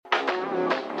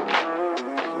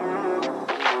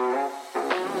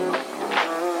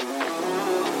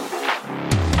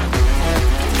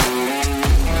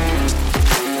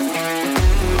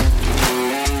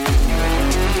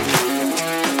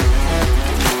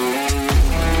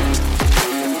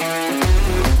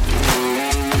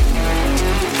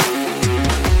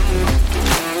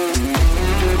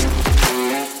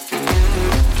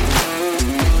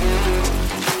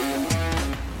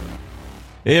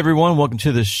Hey everyone, welcome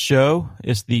to the show.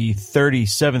 It's the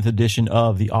 37th edition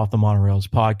of the Off the Monorails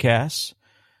podcast.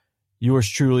 Yours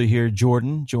truly here,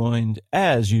 Jordan, joined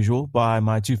as usual by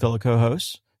my two fellow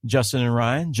co-hosts, Justin and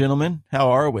Ryan. Gentlemen,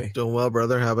 how are we? Doing well,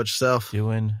 brother. How about yourself?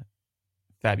 Doing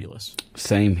fabulous.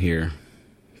 Same here.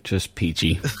 Just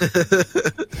peachy.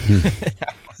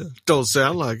 Don't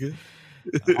sound like it.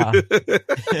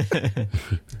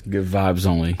 Good vibes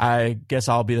only. I guess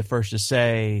I'll be the first to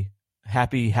say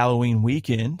happy Halloween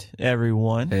weekend,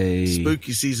 everyone. Hey,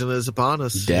 Spooky season is upon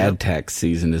us. Dad tax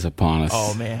season is upon us.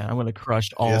 Oh man, I'm going to crush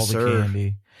all Yes, the sir.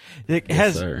 candy. It Yes,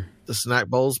 has sir. The snack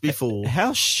bowls be full.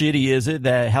 How shitty is it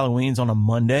that Halloween's on a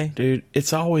Monday? Dude,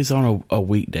 it's always on a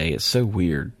weekday. It's so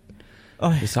weird.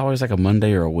 Oh, It's always like a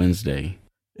Monday or a Wednesday.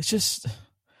 it's just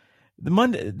the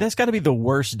Monday. That's got to be the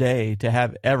worst day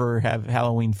to ever have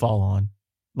Halloween fall on.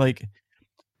 Like,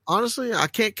 Honestly, I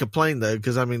can't complain though,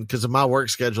 because of my work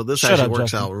schedule, this Shut actually up,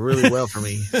 works Justin. out really well for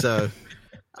me. So,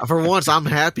 for once, I'm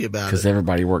happy about Because it.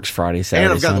 everybody works Friday, Saturday,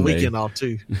 And I've got Sunday. the weekend off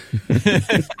too.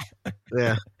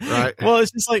 Yeah, right. well,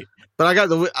 it's just like, But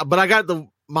I got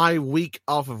my week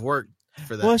off of work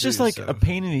for that. well, it's too, just like so. a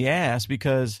pain in the ass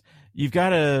because you've got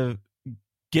to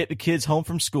get the kids home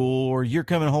from school or you're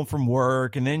coming home from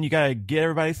work and then you got to get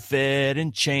everybody fed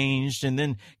and changed and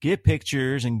then get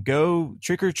pictures and go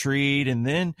trick or treat and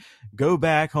then go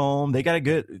back home. They got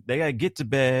to get to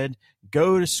bed,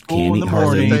 go to school Candy, in the hardly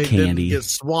morning. They any didn't candy. get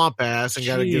swamp ass and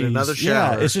got to get Jeez. another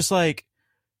shower. Yeah, it's just like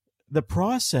the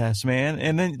process, man.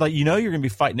 And then, like, you're going to be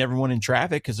fighting everyone in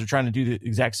traffic because they're trying to do the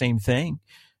exact same thing.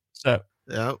 So,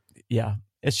 Yep. yeah,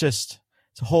 it's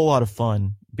a whole lot of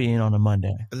fun being on a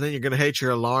Monday. And then you're gonna hate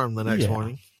your alarm the next Yeah.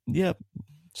 morning. Yep.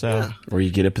 So, Yeah. Or you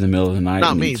get up in the middle of the night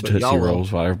Not and me, eat but Tootsie y'all will.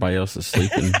 Rolls while everybody else is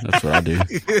sleeping. That's what I do.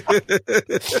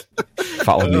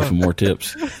 Follow me for more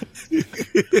tips.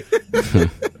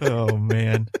 oh,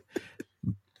 man.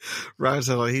 Ryan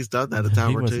said like he's done that a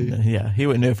time He or two. wasn't- Yeah, he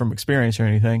wouldn't know from experience or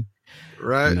anything.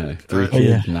 Right? No, 3 Right.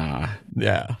 kids? Nah.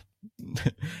 Yeah.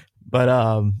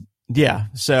 But, yeah,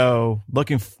 so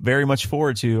looking very much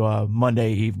forward to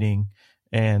Monday evening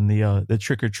and the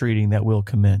trick-or-treating that will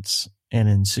commence and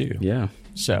ensue. Yeah.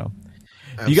 So,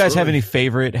 do you guys have Absolutely. any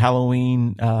favorite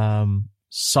Halloween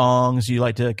songs you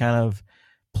like to kind of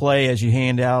play as you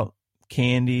hand out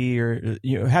candy, or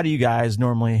how do you guys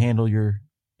normally handle your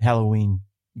Halloween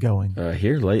going?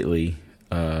 Here lately,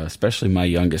 especially my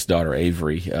youngest daughter,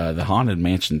 Avery, the Haunted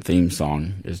Mansion theme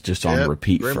song is just on Yep.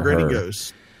 repeat Grim for Grinning her.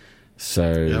 Ghosts.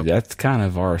 So Yep. that's kind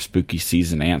of our spooky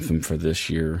season anthem for this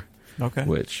year, Okay,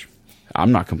 which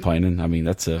I'm not complaining. I mean,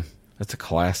 that's a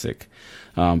classic.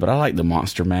 But I like the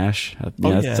Monster Mash.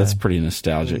 That's pretty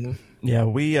nostalgic. Mhm. yeah,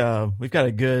 we've got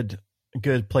a good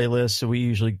playlist, so we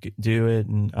usually do it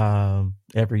and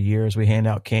every year as we hand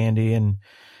out candy, and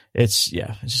it's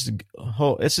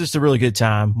just a really good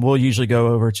time. We'll usually go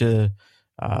over to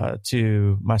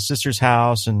my sister's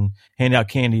house and hand out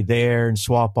candy there and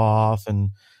swap off, and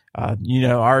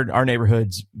our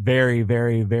neighborhood's very,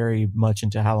 very, very much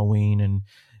into Halloween and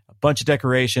a bunch of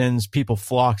decorations. People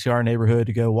flock to our neighborhood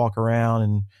to go walk around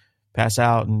and pass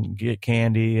out and get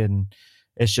candy, and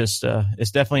it's just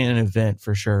it's definitely an event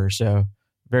for sure. So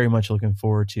very much looking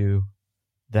forward to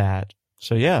that.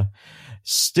 So yeah,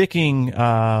 sticking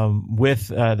with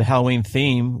the Halloween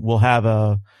theme, we'll have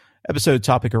a episode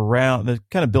topic around that,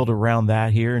 kind of build around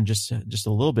that here in just a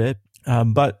little bit.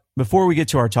 But before we get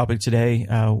to our topic today,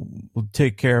 we'll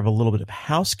take care of a little bit of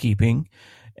housekeeping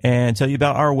and tell you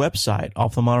about our website,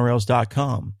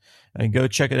 offthemonorails.com. And go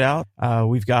check it out.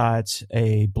 We've got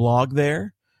a blog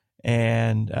there.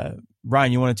 And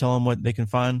Ryan, you want to tell them what they can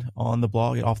find on the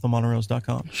blog at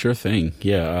offthemonorails.com? Sure thing.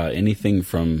 Yeah, anything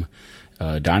from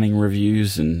dining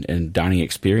reviews and dining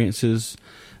experiences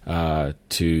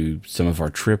to some of our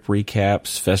trip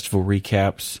recaps, festival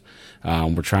recaps.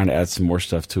 We're trying to add some more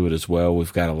stuff to it as well.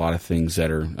 We've got a lot of things that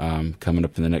are coming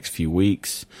up in the next few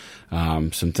weeks.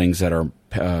 Some things that our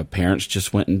parents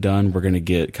just went and done. We're going to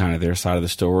get kind of their side of the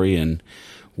story, and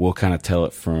we'll kind of tell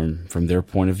it from their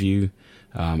point of view.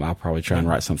 I'll probably try and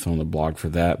write something on the blog for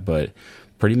that, but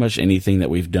pretty much anything that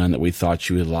we've done that we thought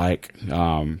you would like,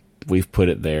 we've put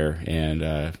it there,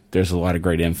 and there's a lot of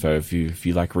great info. If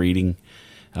you like reading,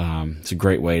 it's a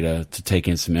great way to take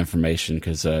in some information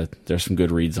because there's some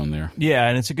good reads on there. Yeah,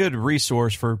 and it's a good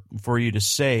resource for you to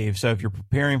save. So if you're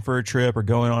preparing for a trip or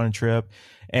going on a trip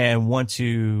and want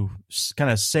to kind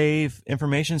of save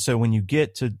information, so when you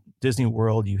get to Disney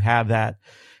World, you have that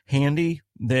handy,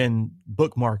 then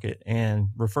bookmark it and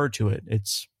refer to it.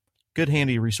 It's a good,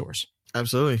 handy resource.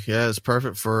 Absolutely. Yeah, it's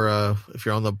perfect for if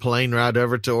you're on the plane ride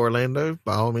over to Orlando,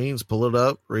 by all means, pull it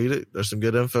up, read it. There's some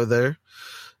good info there.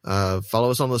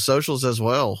 Follow us on the socials as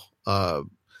well.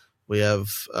 We have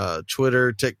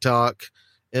Twitter, TikTok,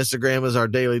 Instagram is our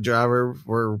daily driver.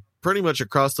 We're pretty much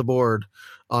across the board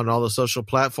on all the social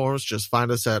platforms. Just find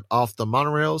us at Off the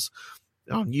Monorails.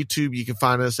 On YouTube, you can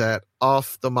find us at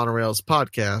Off the Monorails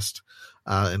Podcast.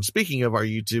 And speaking of our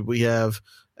YouTube, we have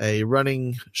a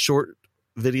running short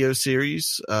video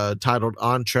series titled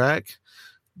On Track.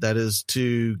 That is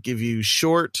to give you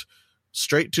short,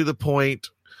 straight to the point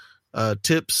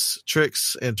tips,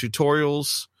 tricks, and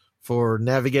tutorials for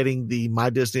navigating the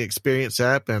My Disney Experience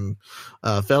app. And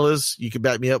fellas, you can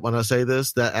back me up when I say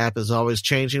this. That app is always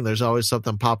changing. There's always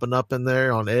something popping up in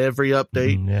there on every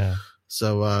update. Yeah.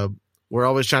 So we're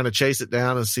always trying to chase it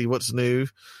down and see what's new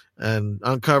and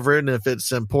uncover it. And if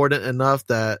it's important enough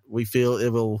that we feel it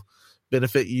will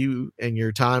benefit you and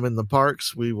your time in the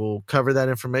parks, we will cover that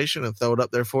information and throw it up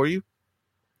there for you.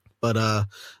 But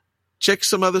check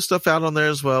some other stuff out on there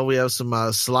as well. We have some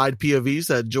slide POVs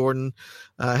that Jordan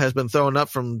has been throwing up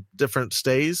from different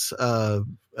stays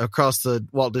across the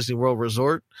Walt Disney World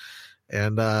Resort.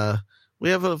 And we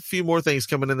have a few more things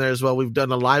coming in there as well. We've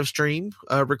done a live stream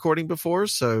recording before,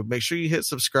 so make sure you hit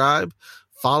subscribe,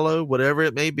 follow, whatever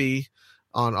it may be,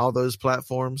 on all those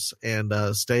platforms, and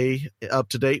stay up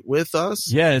to date with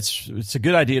us. Yeah, it's a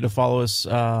good idea to follow us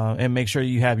and make sure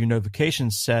you have your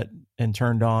notifications set and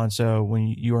turned on, so when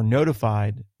you are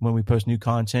notified when we post new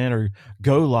content or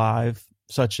go live,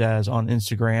 such as on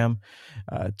Instagram,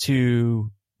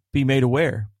 to be made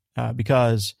aware,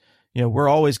 because we're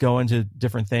always going to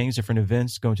different things, different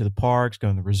events, going to the parks,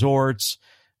 going to the resorts,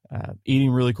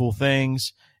 eating really cool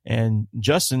things. And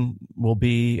Justin will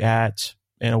be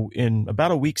in about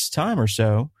a week's time or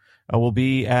so, we'll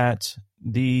be at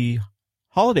the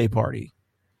holiday party.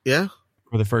 Yeah.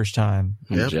 For the first time.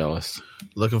 I'm jealous.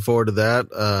 Looking forward to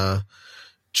that.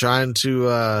 Trying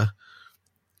to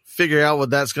figure out what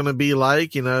that's going to be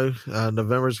like.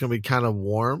 November is going to be kind of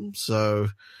warm. So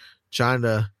trying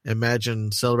to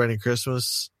imagine celebrating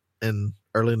Christmas in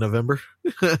early November.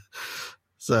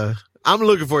 So I'm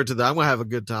looking forward to that. I'm going to have a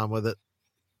good time with it.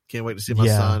 Can't wait to see my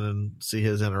son and see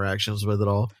his interactions with it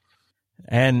all.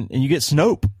 And you get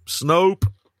Snope.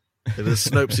 It is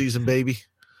Snope season, baby.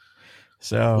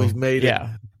 So we've made it.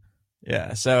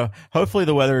 Yeah. So hopefully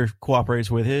the weather cooperates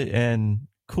with it and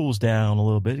cools down a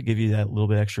little bit to give you that little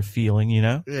bit extra feeling,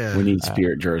 Yeah. We need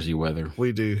Spirit Jersey weather.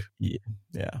 We do.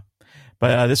 Yeah.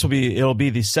 But it'll be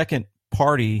the second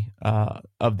party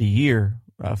of the year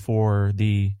for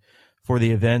the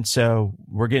event. So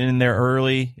we're getting in there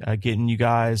early, getting you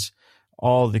guys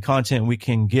all the content we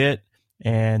can get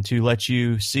and to let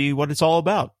you see what it's all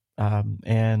about.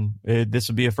 This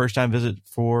will be a first time visit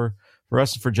for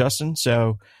us and for Justin.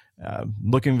 So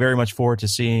looking very much forward to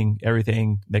seeing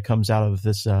everything that comes out of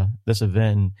this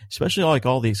event, especially like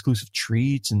all the exclusive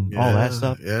treats and all that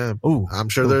stuff. Yeah. Ooh, I'm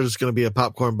sure there's going to be a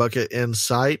popcorn bucket in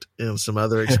sight and some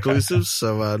other exclusives.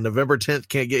 So November 10th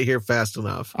can't get here fast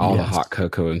enough. All the hot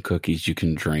cocoa and cookies you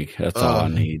can drink. That's all I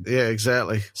need. Yeah,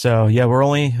 exactly. So we're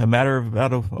only a matter of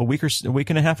about a week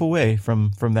and a half away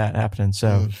from that happening.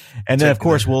 So, and then of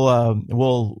course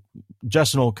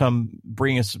Justin will come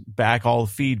bring us back all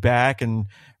the feedback and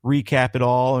recap it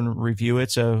all and review it.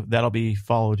 So that'll be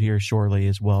followed here shortly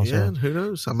as well. Yeah, so who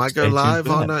knows? I might go live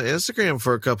on Instagram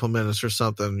for a couple minutes or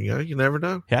something. You never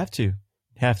know. Have to.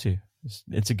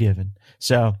 It's a given.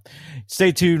 So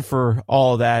stay tuned for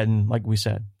all of that. And like we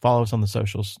said, follow us on the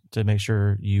socials to make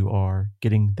sure you are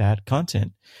getting that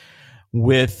content.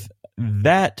 With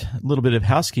that little bit of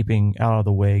housekeeping out of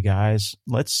the way, guys,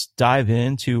 let's dive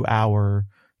into our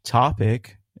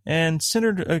topic and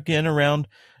centered again around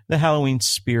the Halloween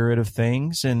spirit of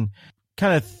things and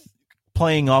kind of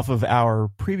playing off of our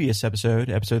previous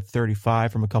episode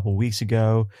 35 from a couple weeks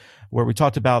ago, where we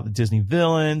talked about the Disney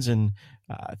villains and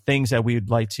things that we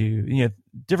would like to,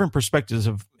 different perspectives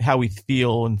of how we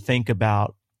feel and think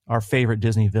about our favorite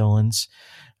Disney villains.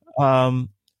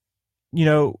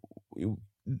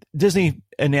 Disney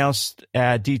announced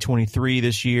at D23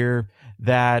 this year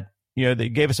that they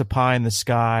gave us a pie in the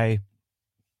sky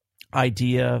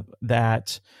idea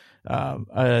that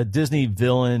a Disney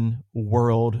villain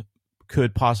world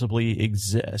could possibly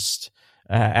exist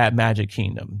at Magic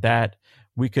Kingdom, that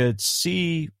we could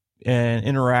see and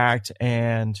interact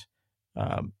and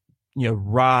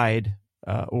ride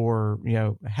or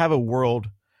have a world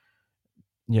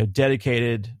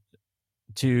dedicated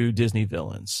to Disney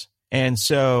villains. And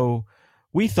so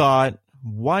we thought,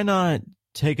 why not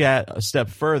take that a step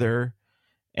further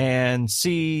and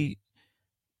see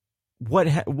what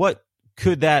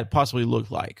could that possibly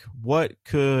look like? What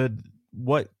could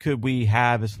we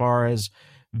have as far as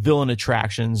villain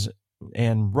attractions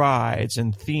and rides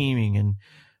and theming, and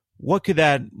what could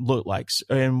that look like,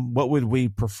 and what would we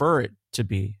prefer it to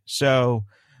be? So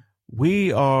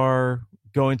we are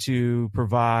going to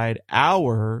provide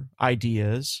our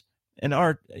ideas and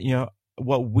our,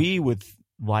 what we would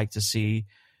like to see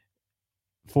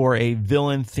for a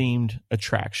villain themed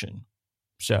attraction.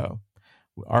 So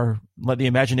let the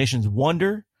imaginations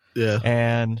wander. Yeah.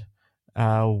 And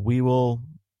we will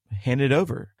hand it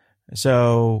over.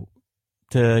 So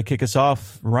to kick us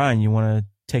off, Ryan, you want to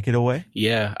take it away?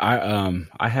 Yeah,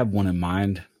 I have one in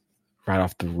mind right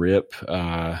off the rip.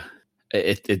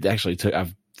 It actually took,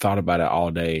 I've thought about it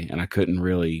all day and I couldn't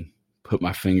really put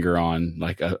my finger on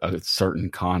like a certain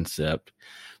concept,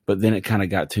 but then it kind of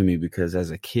got to me because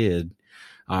as a kid,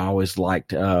 I always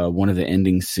liked one of the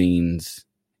ending scenes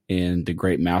in The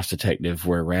Great Mouse Detective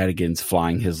where Ratigan's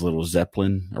flying his little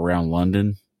Zeppelin around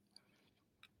London.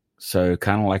 So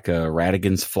kind of like a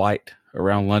Ratigan's flight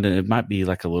around London. It might be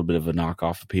like a little bit of a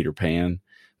knockoff of Peter Pan,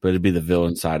 but it'd be the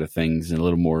villain side of things in a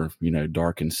little more,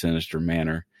 dark and sinister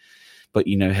manner. But,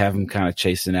 have him kind of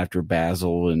chasing after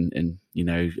Basil and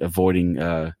avoiding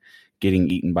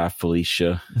getting eaten by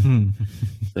Felicia,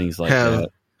 things like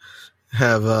that.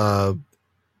 Have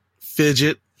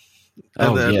Fidget.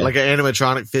 And then, yeah. like an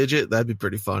animatronic Fidget, that'd be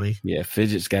pretty funny. Yeah,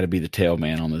 Fidget's got to be the tail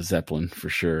man on the Zeppelin for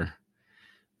sure.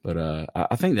 But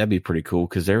I think that'd be pretty cool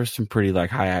because there were some pretty like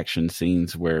high action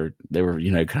scenes where they were,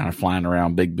 kind of flying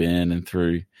around Big Ben and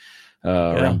through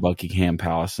around Buckingham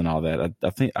Palace and all that. I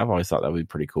think I've always thought that would be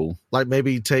pretty cool. Like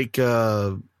maybe take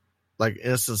like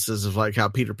instances of like how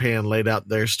Peter Pan laid out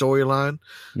their storyline,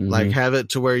 like have it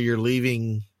to where you're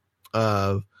leaving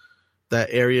that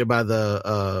area by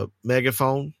the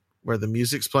megaphone where the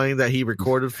music's playing that he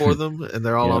recorded for them, and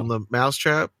they're all on the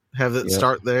mousetrap. Have it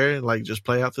start there and like just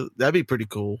play out. That'd be pretty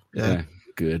cool. Yeah.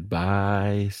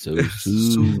 Goodbye so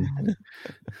soon.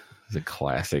 It's a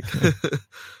classic.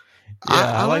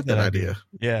 I like that idea.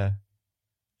 Yeah,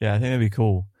 I think that'd be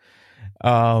cool.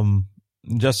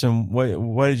 Justin,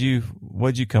 what did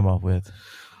you come up with?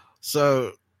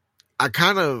 So I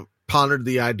kind of pondered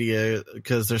the idea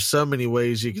because there's so many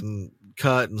ways you can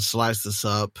cut and slice this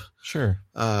up. Sure.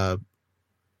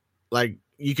 Like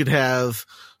you could have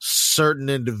certain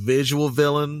individual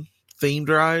villain themed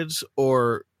rides,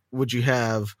 or would you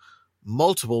have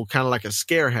multiple, kind of like a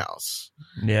scare house?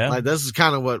 Yeah. Like this is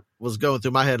kind of what was going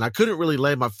through my head, and I couldn't really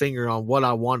lay my finger on what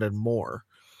I wanted more.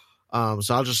 So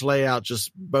I'll just lay out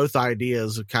just both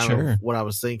ideas of kind of what I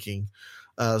was thinking.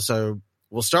 So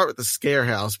we'll start with the scare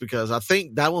house because I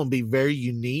think that one will be very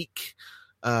unique.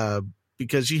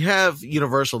 Because you have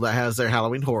Universal that has their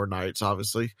Halloween Horror Nights,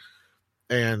 obviously,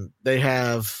 and they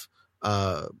have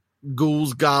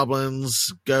ghouls,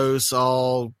 goblins, ghosts,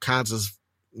 all kinds of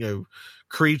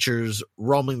creatures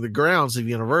roaming the grounds of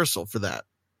Universal for that.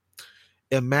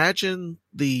 Imagine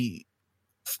the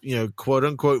quote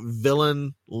unquote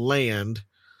villain land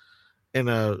in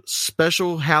a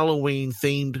special Halloween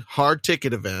themed hard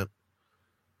ticket event,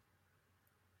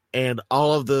 and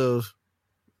all of the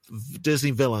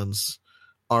Disney villains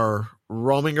are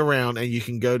roaming around, and you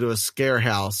can go to a scare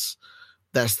house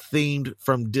that's themed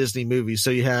from Disney movies. So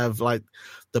you have like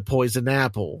the poison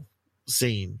apple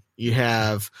scene. You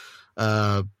have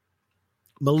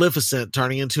Maleficent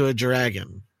turning into a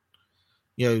dragon.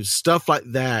 Stuff like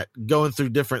that, going through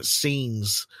different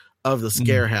scenes of the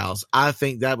scare house. I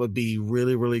think that would be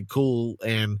really, really cool.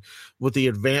 And with the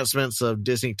advancements of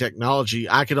Disney technology,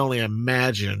 I could only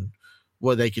imagine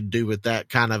what they could do with that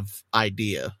kind of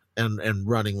idea and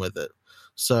running with it.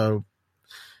 So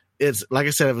it's like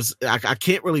I said, I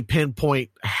can't really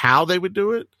pinpoint how they would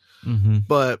do it,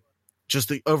 but just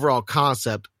the overall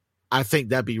concept, I think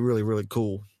that'd be really, really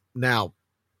cool. Now,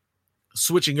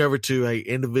 switching over to a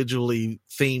individually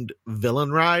themed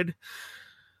villain ride,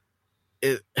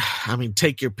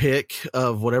 take your pick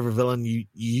of whatever villain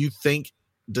you think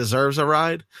deserves a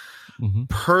ride.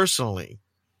 Personally,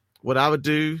 what I would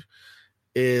do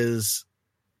is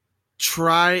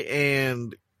try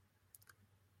and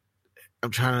I'm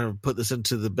trying to put this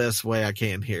into the best way I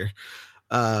can here.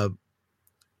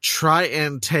 Try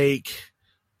and take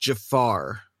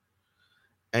Jafar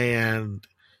and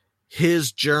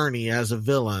his journey as a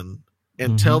villain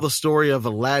and tell the story of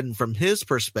Aladdin from his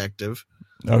perspective.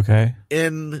 Okay.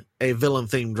 In a villain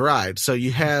themed ride. So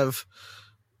you have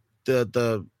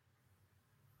the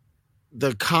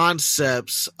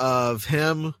concepts of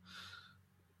him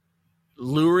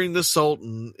luring the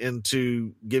Sultan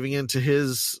into giving into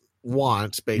his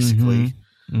wants, basically.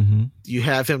 You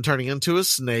have him turning into a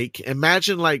snake.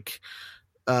 Imagine like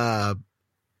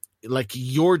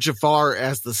you're Jafar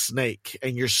as the snake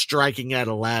and you're striking at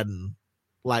Aladdin.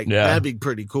 That'd be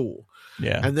pretty cool.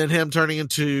 Yeah. and then him turning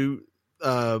into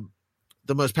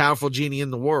the most powerful genie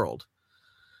in the world,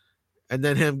 and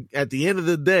then him at the end of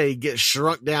the day get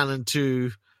shrunk down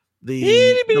into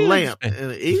the lamp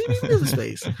in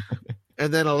space,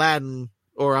 and then Aladdin,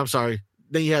 or I'm sorry,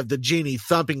 then you have the genie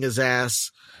thumping his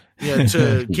ass,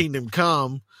 to Kingdom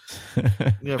Come,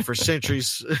 for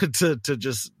centuries to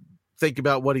just think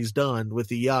about what he's done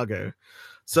with Iago.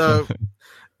 So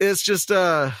it's just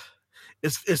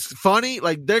it's funny.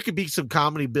 Like, there could be some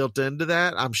comedy built into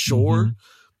that, I'm sure,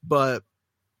 but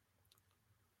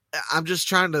I'm just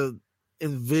trying to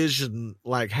envision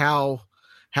like how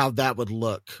that would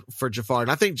look for Jafar. And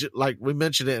I think, like we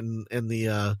mentioned it in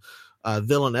the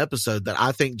villain episode, that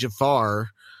I think Jafar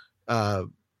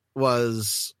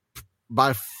was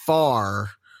by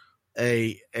far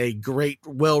a great,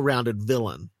 well-rounded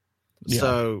villain. Yeah.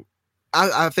 So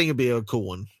I think it'd be a cool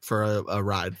one for a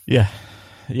ride. Yeah.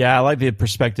 I like the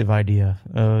perspective idea.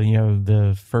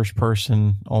 The first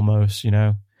person almost.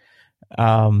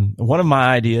 One of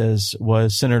my ideas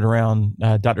was centered around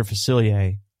Dr.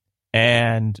 Facilier,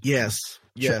 and yes,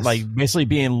 like basically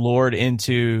being lured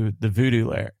into the voodoo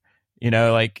lair.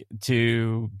 Like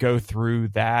to go through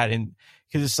that, and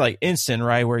because it's like instant,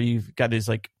 right? Where you've got this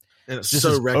like, and it's just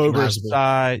so recognizable.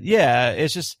 Oversized. Yeah,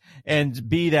 it's just, and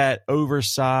be that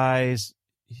oversized,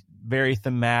 very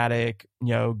thematic,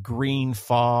 green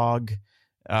fog,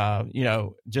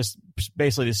 just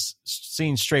basically this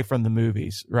scene straight from the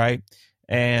movies, right?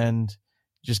 And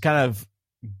just kind of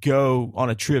go on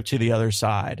a trip to the other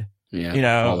side.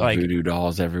 Yeah, all the like voodoo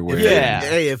dolls everywhere. Yeah.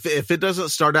 Hey, if it doesn't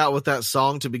start out with that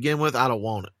song to begin with, I don't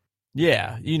want it.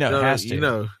 Yeah, it has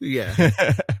to. Yeah.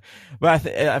 But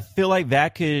I feel like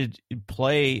that could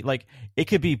play, like it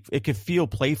could feel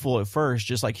playful at first,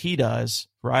 just like he does,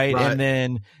 right? And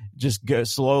then just go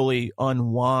slowly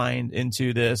unwind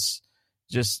into this,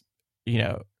 just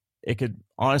it could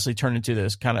honestly turn into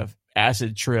this kind of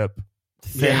acid trip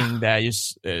thing that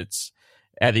it's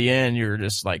at the end you're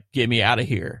just like, get me out of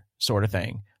here sort of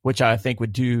thing, which I think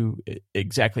would do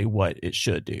exactly what it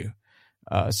should do.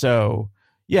 So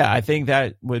yeah, I think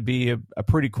that would be a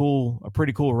pretty cool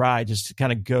ride, just to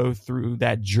kind of go through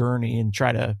that journey and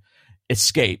try to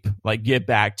escape, like get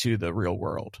back to the real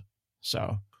world.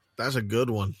 So that's a good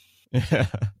one. Because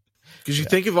you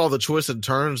think of all the twists and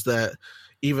turns that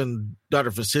even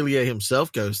Dr. Facilier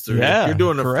himself goes through. Yeah, if you're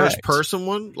doing a correct. first person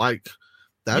one, like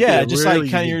that'd be just really,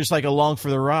 like kind of you're just like along for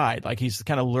the ride. Like he's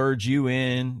kind of lured you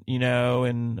in,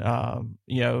 and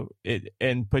it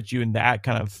and put you in that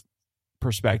kind of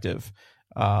perspective.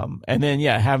 And then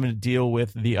having to deal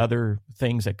with the other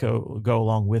things that go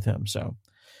along with him. So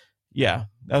yeah,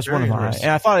 that's one of mine.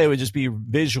 And I thought it would just be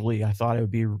visually, I thought it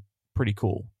would be pretty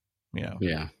cool.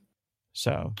 Yeah.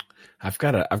 So I've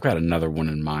got another one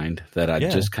in mind that I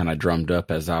just kind of drummed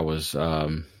up as I was,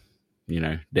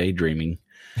 daydreaming.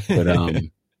 But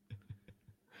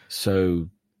so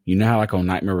how like on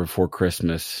Nightmare Before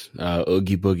Christmas,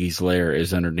 Oogie Boogie's lair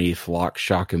is underneath Lock,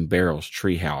 Shock, and Barrel's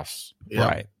treehouse. Yeah.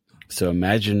 Right. So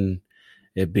imagine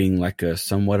it being like a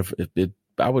somewhat of it.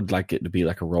 I would like it to be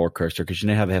like a roller coaster, because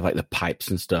how they have like the pipes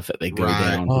and stuff that they go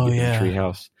down to get to the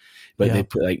treehouse. But they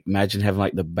put imagine having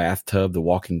like the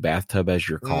walking bathtub as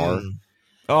your car.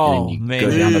 Oh, and you man.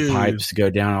 Go down the pipes, go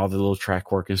down all the little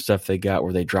track work and stuff they got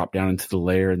where they drop down into the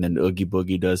lair, and then Oogie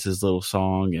Boogie does his little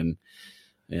song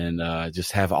and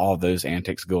just have all those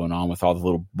antics going on with all the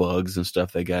little bugs and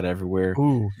stuff they got everywhere.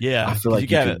 Ooh, yeah. I feel like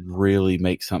you could really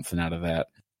make something out of that.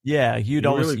 Yeah, you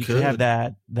could have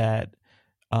that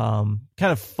kind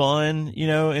of fun,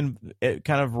 and it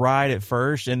kind of ride at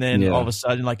first, and then all of a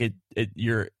sudden, like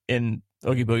you're in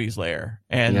Oogie Boogie's lair,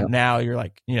 and now you're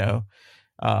like,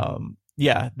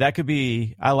 that could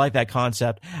be. I like that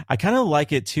concept. I kind of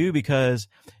like it too, because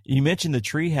you mentioned the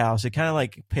treehouse. It kind of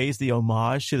like pays the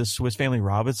homage to the Swiss Family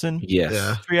Robinson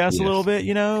treehouse a little bit,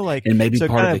 like, and maybe so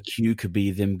part of the cue could be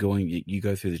them going. You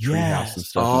go through the treehouse and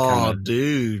stuff. Oh,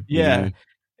 dude, yeah.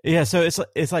 So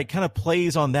it's like kind of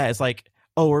plays on that. It's like,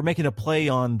 oh, we're making a play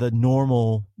on the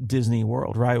normal Disney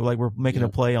World, right? Like we're making a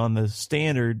play on the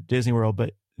standard Disney World,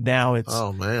 but now it's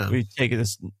we take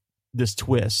this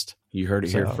twist. You heard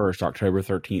it here first, October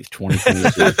 13th,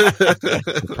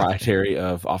 2022. Proprietary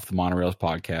of Off the Monorails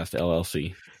Podcast,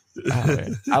 LLC. Oh,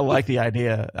 I like the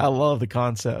idea. I love the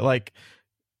concept. Like,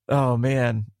 oh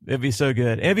man, it'd be so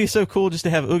good. It'd be so cool just to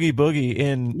have Oogie Boogie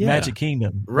in Magic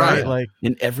Kingdom, right? Like,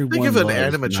 and everyone think of an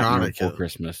loves animatronic for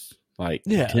Christmas. Like,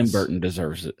 Tim Burton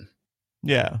deserves it.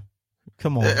 Yeah,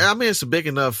 come on. I mean, it's a big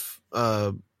enough,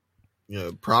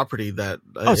 property that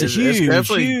it's huge.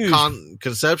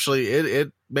 Conceptually,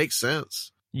 it makes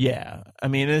sense. Yeah, I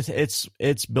mean,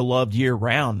 it's beloved year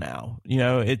round now.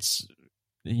 It's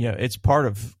it's part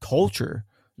of culture.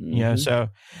 Mhm. So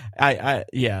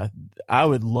I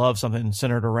would love something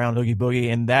centered around Oogie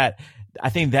Boogie, and that I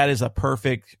think that is a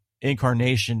perfect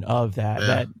incarnation of that. Yeah.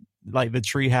 That like the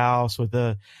treehouse with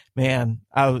the man.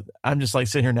 I'm just like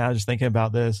sitting here now, just thinking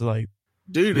about this. Like,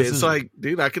 Dude, This it's is- like,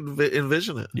 dude, I can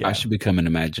envision it. yeah, I should become an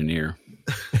Imagineer.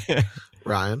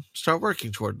 Ryan, start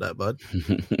working toward that, bud.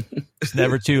 it's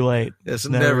never too late. It's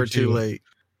never too late.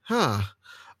 Huh.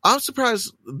 I'm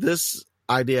surprised this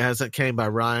idea hasn't came by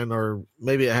Ryan, or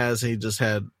maybe it has. He just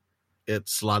had it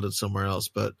slotted somewhere else.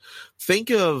 But think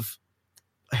of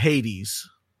Hades.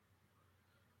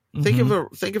 Think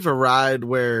Mhm. of a ride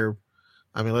where,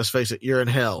 I mean, let's face it, you're in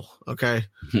hell, okay?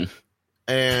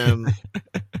 and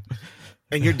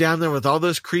you're down there with all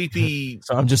those creepy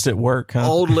So I'm just at work, huh?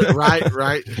 old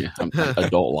right. Yeah,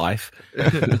 adult life.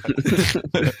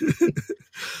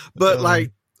 But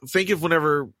like, think of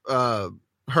whenever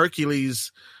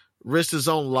Hercules risked his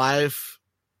own life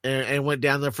and went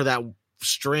down there for that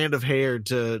strand of hair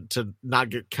to not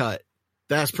get cut.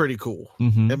 That's pretty cool.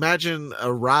 Mhm. Imagine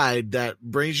a ride that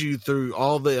brings you through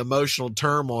all the emotional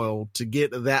turmoil to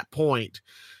get to that point,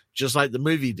 just like the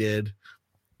movie did,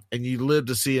 and you live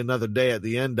to see another day at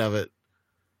the end of it.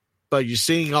 But you're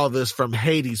seeing all this from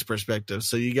Hades' perspective.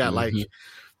 So you got like Mhm.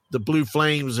 the blue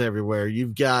flames everywhere.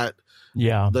 You've got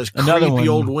Yeah, those another creepy one.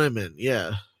 old women.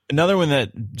 Yeah. Another one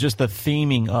that just the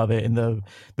theming of it and the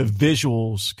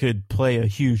visuals could play a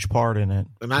huge part in it.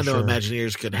 And I for know sure.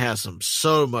 Imagineers could have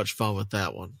so much fun with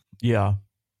that one. Yeah,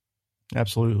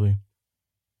 absolutely.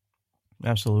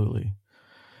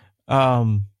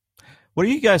 What do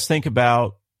you guys think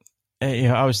about?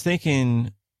 I was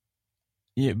thinking,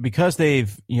 because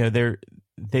they've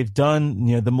done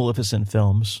the Maleficent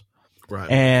films, Right.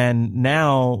 and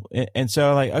now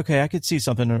so like, okay, I could see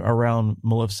something around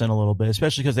Maleficent a little bit,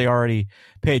 especially because they already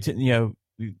paid to,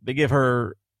 they give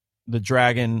her the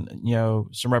dragon,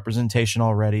 some representation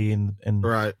already and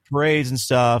Right. parades and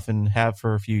stuff, and have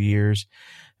for a few years.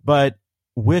 But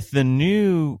with the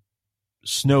new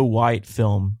Snow White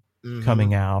film Mhm.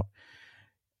 coming out,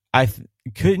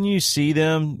 couldn't you see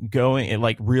them going,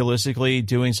 like, realistically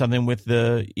doing something with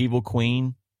the Evil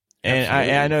Queen? And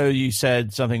I know you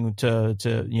said something to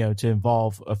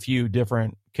involve a few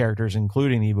different characters,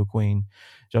 including the Evil Queen,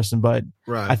 Justin. But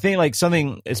Right. I think like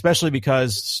something, especially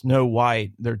because Snow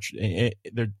White, they're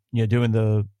doing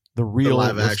the real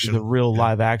live action. the real Yeah.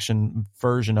 live action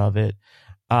version of it.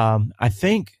 I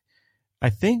think I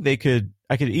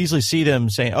could easily see them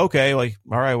saying, okay, like,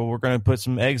 all right, well, we're going to put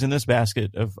some eggs in this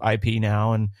basket of IP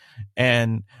now,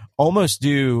 and almost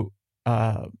do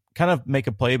kind of make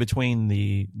a play between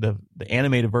the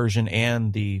animated version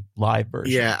and the live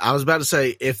version. Yeah, I was about to say,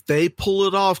 if they pull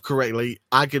it off correctly,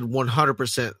 I could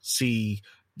 100% see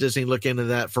Disney look into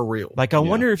that for real. Like, I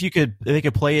wonder if they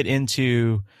could play it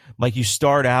into, like, you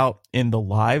start out in the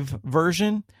live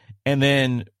version, and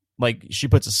then like she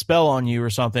puts a spell on you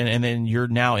or something, and then you're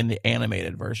now in the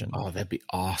animated version. Oh, that'd be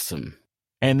awesome.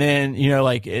 And then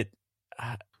like it.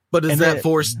 But does and that then-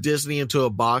 force Disney into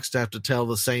a box to have to tell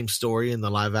the same story in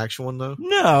the live action one, though?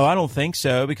 No, I don't think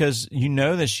so, because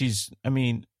that she's. I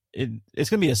mean, it's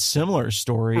going to be a similar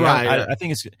story, Right. I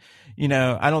think it's.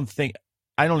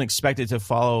 I don't expect it to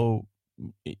follow.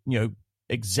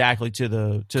 Exactly to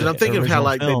the. Because I'm thinking of how, original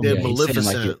like, film. they did Yeah, he's saying,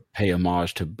 Maleficent. like, you pay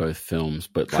homage to both films,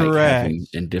 but like Correct. having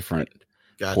in different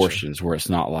Gotcha. portions where it's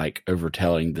not like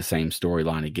overtelling the same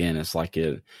storyline again. It's like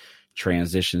it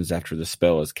transitions after the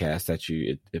spell is cast, that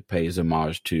it pays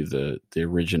homage to the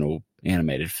original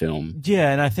animated film.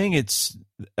 Yeah, and I think it's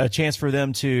a chance for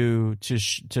them to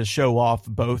show off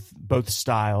both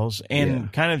styles, and Yeah.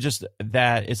 kind of just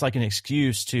that it's like an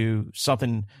excuse to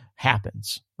something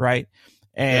happens, right?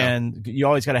 And you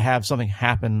always got to have something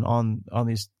happen on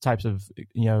these types of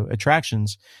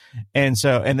attractions, and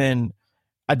then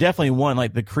I definitely want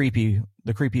like the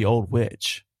creepy old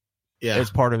witch Yeah, as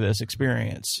part of this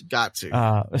experience. got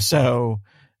to. So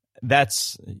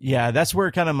that's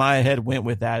where kind of my head went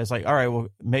with that. It's like, all right, well,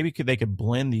 maybe they could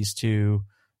blend these two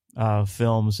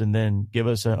films and then give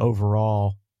us an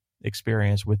overall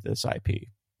experience with this IP.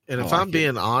 And if I I'm like it.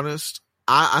 being honest,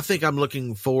 I think I'm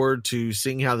looking forward to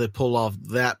seeing how they pull off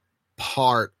that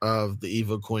part of the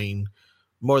Evil Queen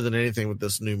more than anything with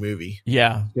this new movie.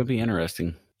 Yeah, It'll be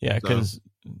interesting. yeah, because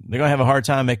they're gonna have a hard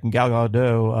time making Gal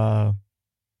Gadot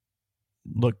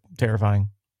look terrifying.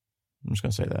 I'm just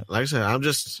gonna say that. Like I said, I'm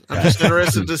just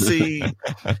interested to see.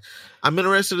 I'm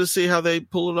interested to see how they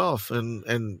pull it off,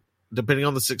 and depending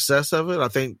on the success of it, I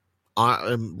think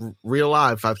in real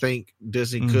life, I think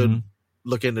Disney could Mhm.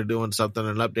 look into doing something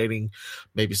and updating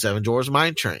maybe Seven Dwarfs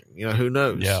Mine Train. Who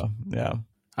knows? Yeah.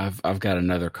 I've got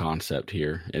another concept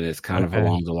here, and it's kind of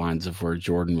along the lines of where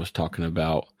Jordan was talking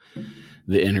about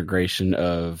the integration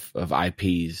of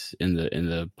IPs in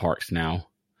the parks now.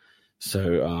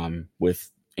 So with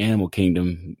Animal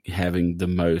Kingdom having the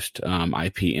most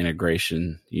IP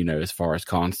integration, as far as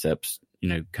concepts,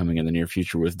 coming in the near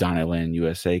future, with Dinoland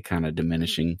USA kind of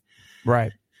diminishing.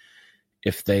 Right.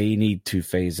 If they need to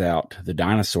phase out the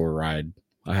dinosaur ride,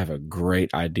 I have a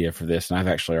great idea for this, and I've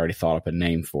actually already thought up a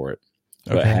name for it.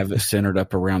 But have it centered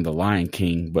up around the Lion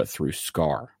King, but through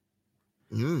Scar.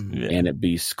 And it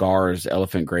be Scar's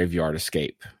Elephant Graveyard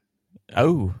Escape.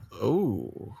 Oh.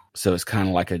 So it's kind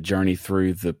of like a journey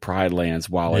through the Pride Lands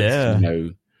while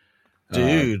it's,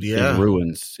 in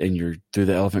ruins. And you're through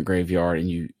the elephant graveyard and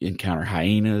you encounter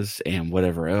hyenas and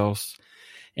whatever else.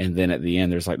 And then at the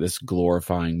end, there's like this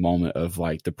glorifying moment of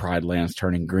like the Pride Lands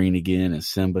turning green again and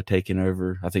Simba taking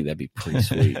over. I think that'd be pretty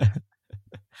sweet.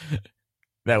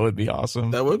 That would be awesome.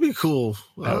 That would be cool.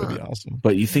 That would be awesome.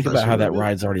 But you think about how that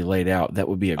ride's already laid out. That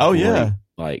would be a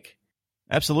great,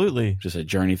 absolutely, just a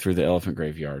journey through the elephant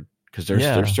graveyard. Because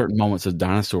there's certain moments of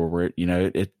dinosaur where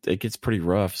it gets pretty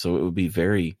rough. So it would be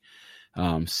very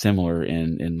similar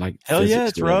in like hell yeah,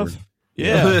 it's rough.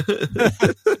 Yeah.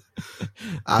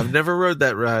 I've never rode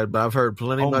that ride, but I've heard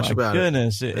plenty much about it.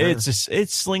 It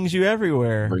slings you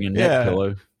everywhere. Bring a neck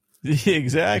pillow.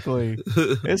 Exactly.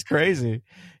 It's crazy.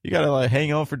 You gotta like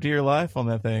hang on for dear life on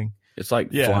that thing. It's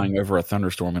like flying over a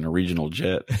thunderstorm in a regional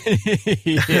jet.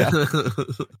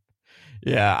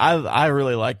 Yeah, I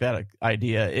really like that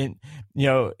idea. And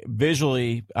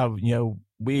visually,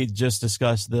 we just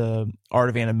discussed the Art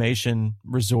of Animation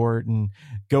Resort, and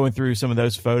going through some of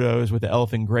those photos with the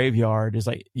elephant graveyard is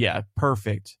like,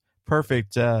 perfect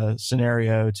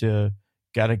scenario to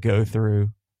gotta go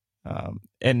through.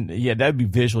 And that'd be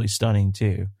visually stunning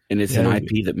too. And it's an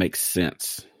IP that makes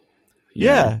sense.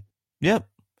 Yep,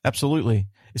 absolutely.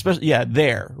 Especially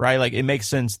there, right? Like it makes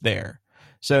sense there.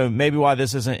 So maybe why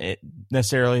this isn't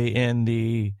necessarily in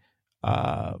the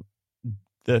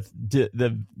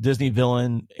Disney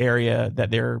villain area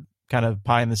that they're kind of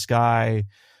pie in the sky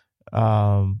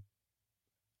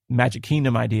Magic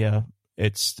Kingdom idea.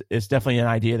 It's definitely an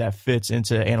idea that fits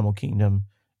into Animal Kingdom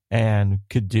and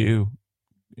could do,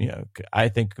 I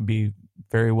think could be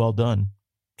very well done.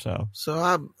 So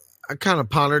I kind of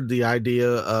pondered the idea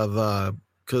of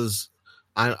because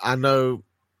I know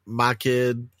my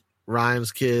kid,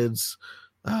 Ryan's kids,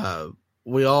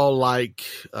 we all like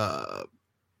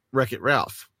Wreck-It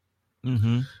Ralph.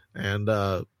 Mm-hmm. And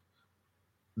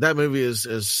that movie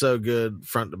is so good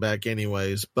front to back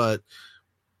anyways, but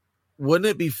wouldn't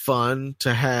it be fun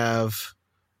to have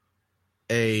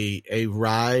a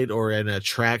ride or an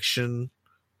attraction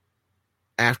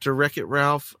after Wreck-It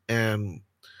Ralph and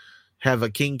have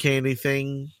a King Candy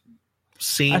thing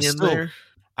scene in there?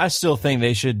 I still think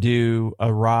they should do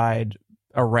a ride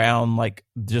around like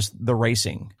just the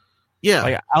racing. Yeah.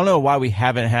 Like, I don't know why we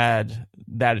haven't had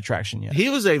that attraction yet. He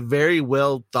was a very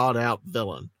well thought out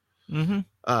villain. Mm-hmm.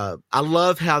 I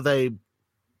love how they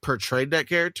portrayed that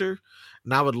character,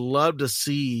 and I would love to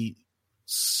see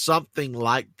something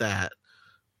like that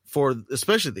for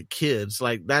especially the kids.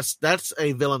 Like that's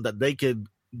a villain that they could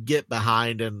get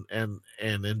behind and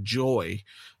enjoy,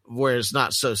 where it's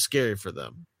not so scary for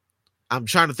them. I'm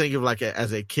trying to think of like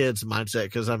as a kid's mindset,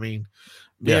 because I mean,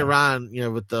 me and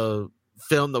Ryan, with the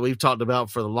film that we've talked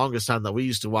about for the longest time that we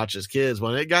used to watch as kids,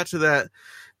 when it got to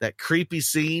that creepy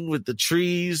scene with the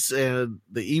trees and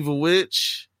the evil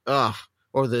witch,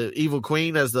 or the evil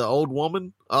queen as the old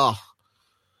woman,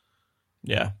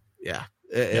 it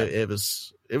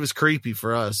was creepy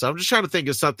for us. So I'm just trying to think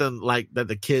of something like that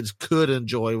the kids could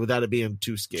enjoy without it being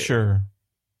too scary. Sure.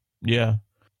 Yeah.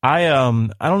 I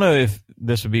don't know if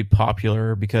this would be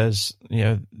popular because,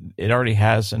 it already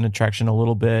has an attraction a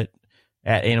little bit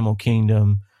at Animal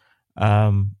Kingdom.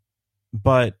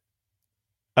 But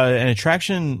an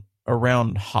attraction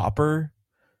around Hopper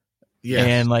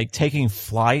and like taking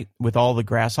flight with all the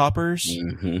grasshoppers,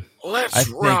 I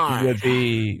think would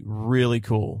be really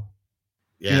cool.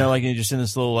 Yeah. Like you're just in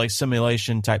this little like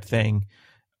simulation type thing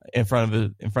in front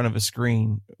of a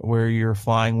screen where you're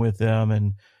flying with them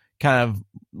and kind of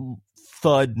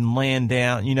thud and land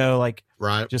down, like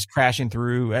just crashing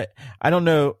through. I don't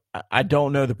know. I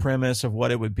don't know the premise of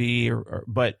what it would be,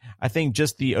 but I think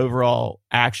just the overall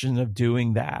action of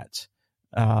doing that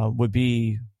would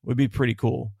be pretty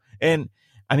cool. And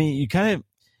I mean,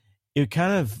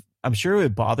 I'm sure it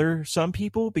would bother some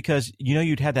people because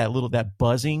you'd have that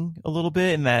buzzing a little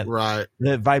bit and that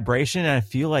vibration. And I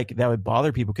feel like that would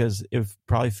bother people because it would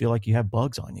probably feel like you have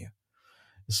bugs on you.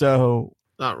 So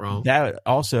not wrong. That would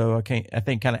also, I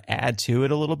think, kind of add to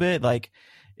it a little bit. Like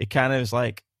it kind of is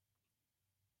like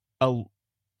a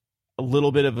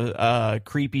little bit of a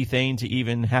creepy thing to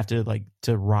even have to like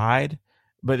to ride,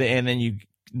 but and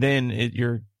then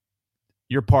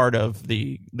you're part of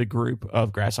the group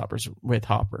of grasshoppers with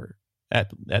Hopper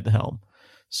at the helm.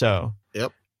 So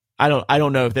Yep. I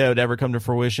don't know if that would ever come to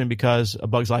fruition because A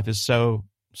Bug's Life is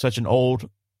such an old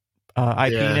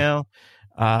IP now,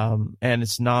 and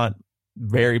it's not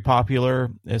very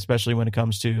popular, especially when it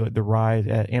comes to the ride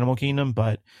at Animal Kingdom.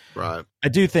 But Right. I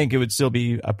do think it would still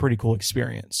be a pretty cool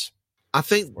experience. I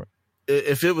think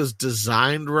if it was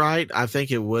designed right, I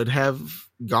think it would have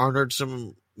garnered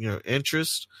some,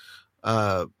 interest.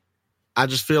 I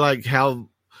just feel like how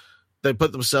they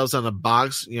put themselves on a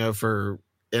box, for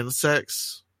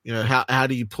insects. How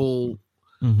do you pull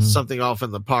something off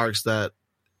in the parks that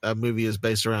a movie is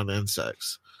based around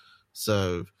insects?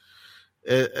 So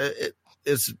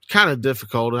it's kind of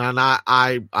difficult, and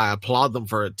I applaud them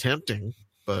for attempting,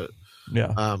 but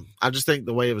I just think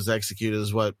the way it was executed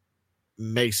is what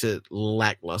makes it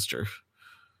lackluster.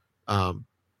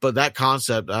 But that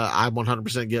concept, I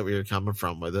 100% get where you're coming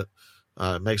from with it.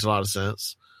 It makes a lot of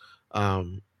sense.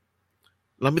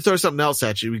 Let me throw something else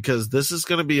at you, because this is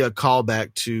going to be a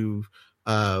callback to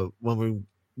when we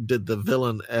did the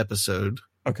villain episode.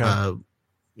 Okay.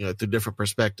 Through different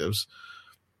perspectives.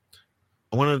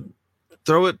 I want to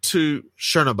throw it to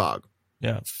Chernabog.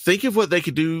 Yeah. Think of what they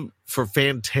could do for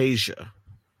Fantasia.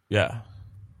 Yeah.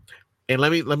 And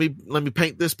let me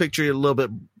paint this picture a little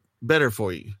bit better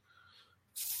for you.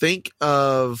 Think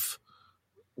of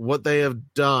what they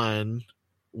have done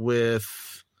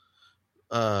with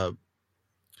PhilharMagic.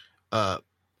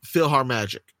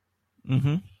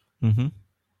 Mm-hmm.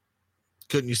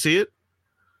 Couldn't you see it?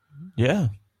 Yeah.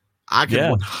 I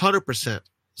can 100%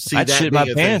 see I'd that shit being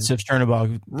my a pants thing. if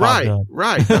Chernabog Right. popped up.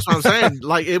 Right. That's what I'm saying.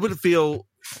 Like, it would feel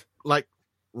like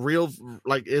real,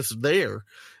 like it's there.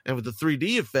 And with the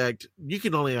 3D effect, you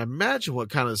can only imagine what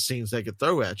kind of scenes they could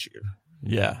throw at you.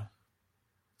 Yeah.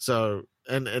 So,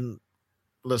 and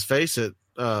let's face it,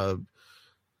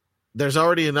 there's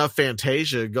already enough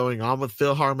Fantasia going on with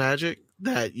PhilharMagic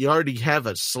that you already have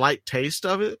a slight taste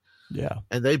of it. Yeah.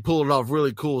 And they pulled it off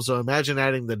really cool. So imagine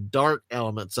adding the dark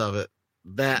elements of it.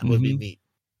 That would be neat.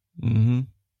 Mm-hmm.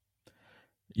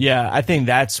 Yeah, I think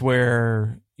that's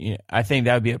where I think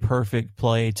that would be a perfect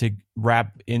play to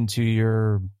wrap into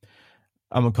your,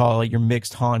 I'm gonna call it like your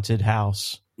mixed haunted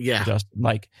house. Yeah. Just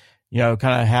like,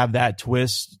 kind of have that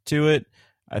twist to it.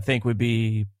 I think would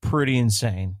be pretty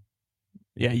insane.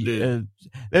 Yeah,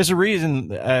 there's a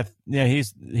reason.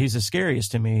 He's the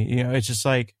scariest to me. It's just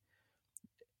like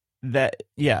that.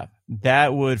 Yeah,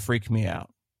 that would freak me out.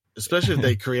 Especially if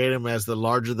they create him as the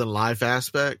larger than life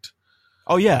aspect.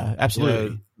 Oh yeah,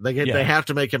 absolutely. They have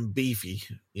to make him beefy.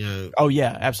 Oh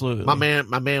yeah, absolutely. My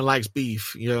man likes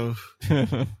beef. And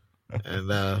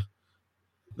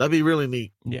that'd be really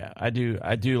neat. Yeah, I do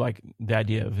like the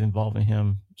idea of involving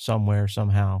him somewhere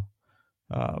somehow,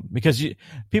 because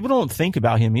people don't think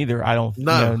about him either. I don't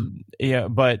know. Yeah,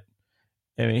 but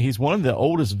I mean, he's one of the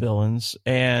oldest villains,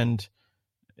 and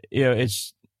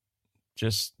it's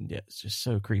just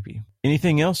so creepy.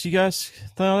 Anything else you guys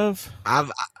thought of?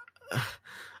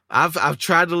 I've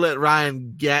tried to let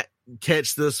Ryan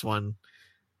catch this one,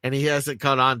 and he hasn't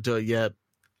caught on to it yet.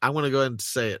 I want to go ahead and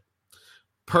say it.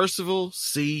 Percival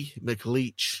C.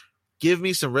 McLeach. Give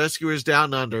me some Rescuers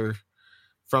Down Under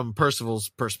from Percival's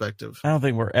perspective. I don't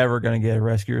think we're ever going to get a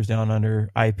Rescuers Down Under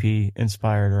IP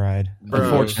inspired ride. Bro,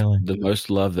 unfortunately, the most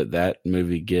love that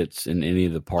movie gets in any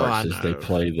of the parks is they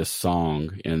play the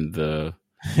song in the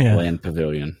Land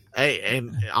Pavilion. Hey,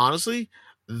 and honestly,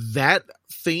 that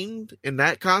theme and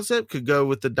that concept could go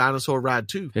with the dinosaur ride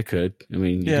too. It could. I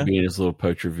mean, you could be in his little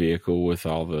poacher vehicle with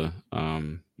all the,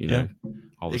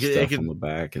 all the stuff on the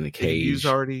back and the cage. Use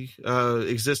already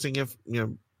existing,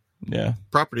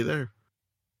 property there.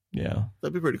 Yeah,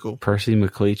 that'd be pretty cool. Percy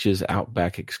McLeach's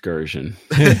Outback Excursion.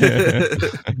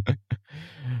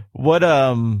 What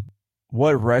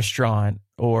restaurant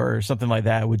or something like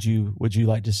that would you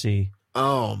like to see?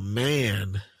 Oh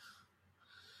man,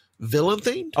 villain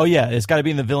themed? Oh yeah, it's got to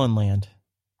be in the villain land.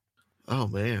 Oh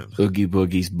man, Oogie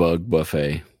Boogie's Bug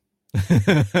Buffet.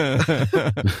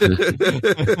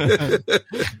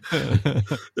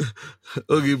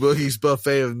 Oogie Boogie's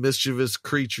buffet of mischievous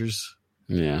creatures.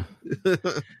 Yeah.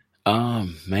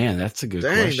 Man, that's a good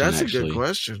question. That's actually. A good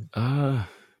question. Damn.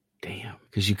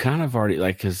 Because you kind of already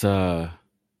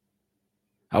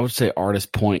I would say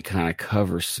Artist Point kind of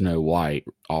covers Snow White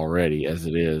already as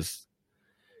it is.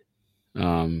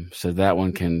 So that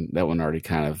one already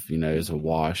kind of, is a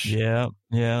wash. Yeah,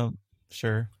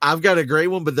 sure. I've got a great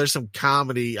one, but there's some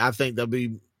comedy I think that'll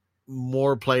be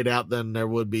more played out than there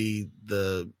would be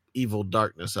the evil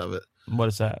darkness of it. What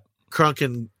is that? Crunk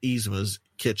and Yzma's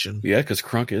kitchen. Yeah, because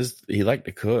Crunk he liked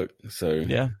to cook. So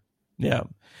Yeah. I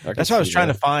That's what I was trying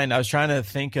to find. I was trying to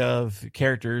think of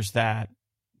characters that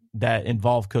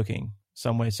involve cooking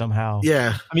some way, somehow.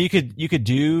 Yeah. I mean, you could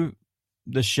do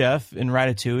the chef in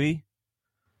Ratatouille.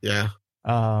 Yeah.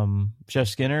 Chef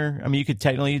Skinner. I mean, you could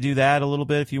technically do that a little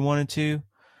bit if you wanted to.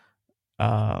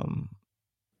 I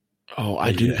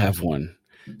do have one.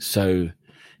 So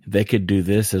they could do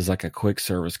this as like a quick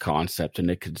service concept, and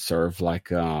it could serve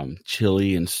like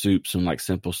chili and soups and like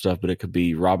simple stuff, but it could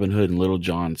be Robin Hood and Little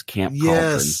John's camp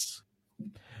Yes.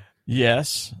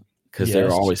 Yes. because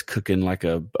they're always cooking like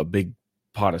a big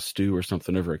pot of stew or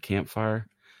something over a campfire.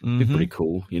 It'd be pretty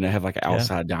cool. You know, have like an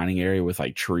outside dining area with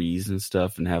like trees and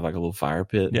stuff and have like a little fire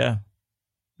pit. Yeah.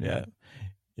 Yeah.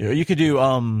 You could do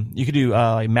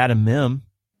like Madam Mim.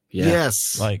 Yeah.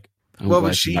 Yes. Like, I'm What glad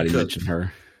would she somebody cook? mentioned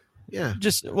her. Yeah.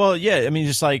 I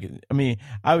mean,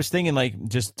 I was thinking like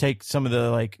just take some of the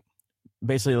like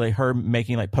basically like her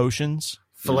making like potions.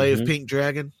 Filet of pink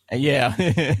dragon. Yeah.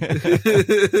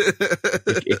 It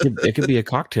could be a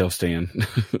cocktail stand.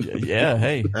 Yeah.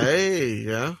 Hey. Hey,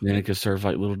 yeah. Then it could serve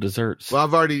like little desserts. Well,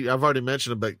 I've already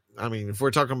mentioned it, but I mean, if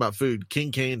we're talking about food,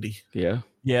 King Candy, Yeah.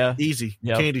 Yeah. easy.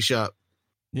 Yep. Candy shop.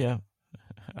 Yeah.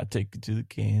 I take you to the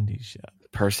candy shop.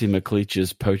 Percy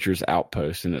McLeach's Poacher's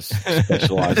Outpost, and it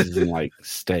specializes in like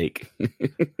steak,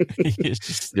 It's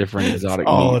just different exotic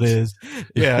all it meats. is.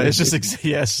 Yeah. It's just it's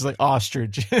just like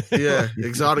ostrich. Yeah,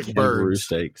 exotic Kangaroo birds.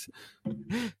 steaks.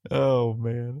 Oh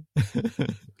man.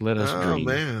 Let us Oh dream.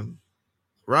 man,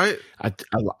 right?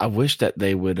 I wish that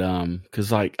they would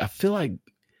because like I feel like,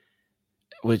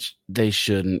 which they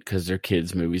shouldn't because they're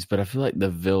kids movies, but I feel like the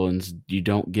villains, you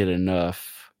don't get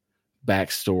enough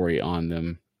backstory on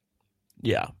them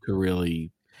Yeah. to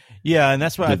really Yeah, and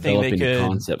that's what I think develop they any could.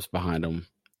 concepts behind them.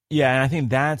 Yeah, and I think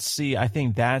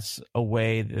that's a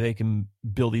way that they can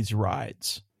build these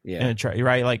rides. Yeah, And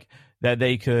right, like that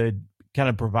they could kind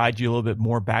of provide you a little bit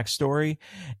more backstory.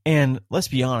 And let's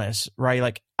be honest, right?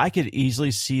 Like I could easily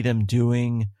see them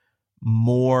doing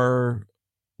more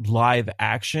live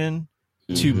action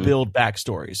to Mhm. build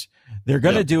backstories. They're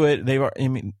going to Yep. do it.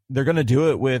 They're going to do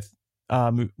it with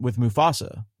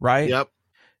Mufasa, right? Yep.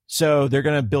 So they're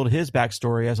going to build his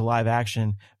backstory as a live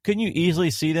action. Couldn't you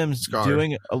easily see them Scar.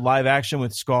 doing a live action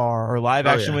with Scar or live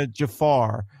action with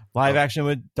Jafar, live action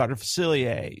with Dr.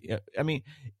 Facilier? I mean,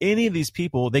 any of these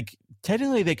people, they kind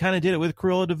of did it with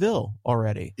Cruella de Vil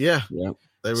already. Yeah, Yep.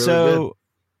 they really did. So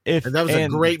And that was a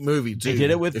great movie too. they did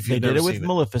it with if you've they did never it with seen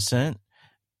Maleficent.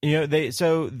 You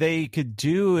know, they could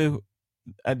do.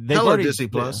 They've Hello, already, Disney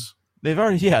Plus. They've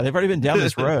already been down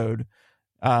this road,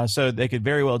 so they could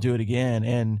very well do it again.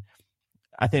 And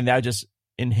I think that just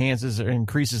enhances or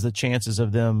increases the chances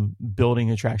of them building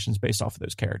attractions based off of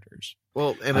those characters.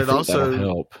 Well, and I it think also that'll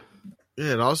help.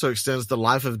 it also extends the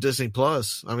life of Disney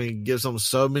Plus. I mean, it gives them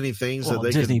so many things Well,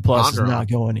 that they Disney can Plus is ponder not on.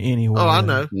 going anywhere. Oh, I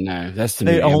know. No, that's the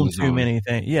They new own Amazon. too many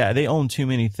things. Yeah, they own too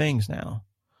many things now.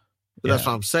 But that's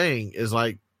what I'm saying is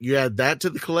like you add that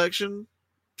to the collection,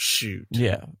 shoot.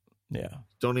 Yeah.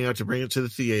 Don't even have to bring it to the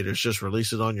theaters. Just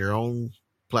release it on your own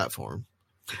platform.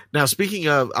 Now, speaking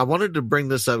of, I wanted to bring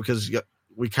this up because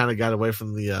we kind of got away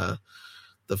from the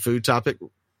food topic.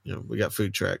 You know, we got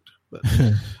food tracked, but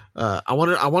I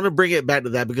want to bring it back to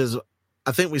that because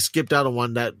I think we skipped out on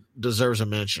one that deserves a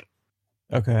mention.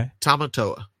 Okay.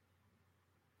 Tamatoa.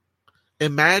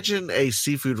 Imagine a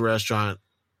seafood restaurant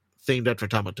themed after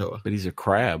Tamatoa. But he's a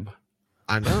crab,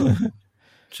 I know,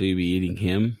 so you'd be eating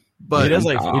him. but He does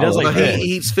like but fish. he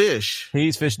eats fish. He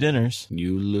eats fish dinners.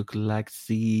 You look like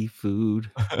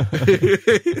seafood.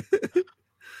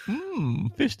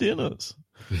 Fish dinners.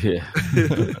 Yeah,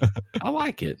 I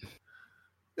like it.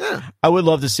 Yeah, I would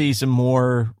love to see some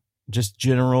more just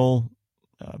general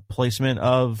placement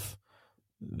of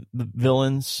the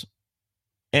villains,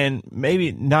 and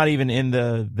maybe not even in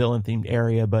the villain themed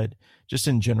area, but just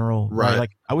in general. Right.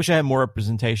 Like I wish I had more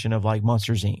representation of like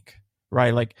Monsters Inc.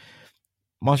 Right. Like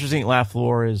Monsters Inc. Laugh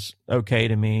Floor is okay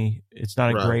to me. It's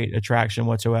not a Right. great attraction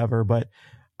whatsoever, but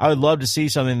I would love to see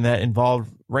something that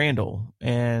involved Randall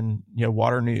and, you know,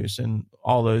 Water News and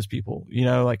all those people, you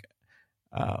know, like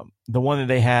the one that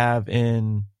they have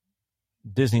in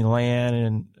Disneyland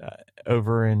and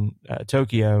over in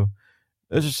Tokyo.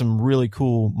 Those are some really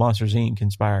cool Monsters Inc.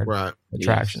 inspired right.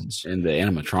 attractions. Yes. And the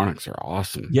animatronics are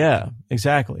awesome. Yeah,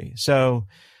 exactly. So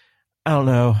I don't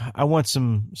know. I want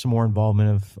some more involvement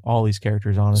of all these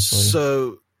characters, honestly.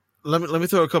 So let me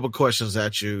throw a couple questions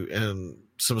at you and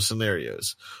some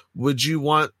scenarios. Would you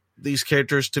want these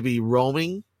characters to be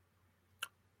roaming,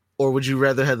 or would you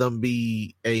rather have them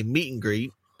be a meet and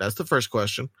greet? That's the first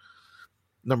question.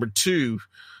 Number 2,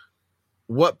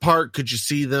 what part could you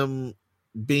see them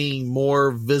being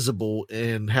more visible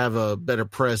and have a better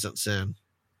presence in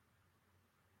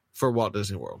for Walt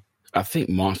Disney World? I think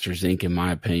Monsters Inc., in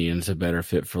my opinion, is a better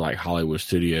fit for like Hollywood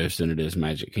Studios than it is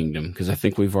Magic Kingdom, because I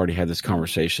think we've already had this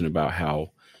conversation about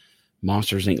how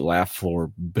Monsters Inc. Laugh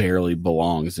Floor barely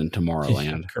belongs in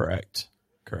Tomorrowland. Correct.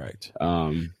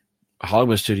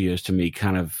 Hollywood Studios to me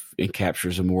kind of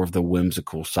captures a more of the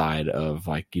whimsical side of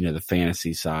like, the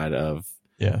fantasy side of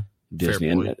Disney.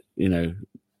 And,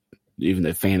 even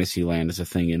though Fantasyland is a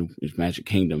thing in Magic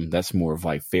Kingdom, that's more of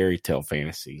like fairy tale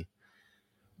fantasy.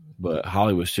 But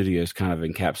Hollywood Studios kind of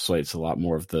encapsulates a lot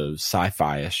more of the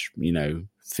sci-fi-ish,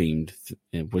 themed,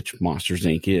 which Monsters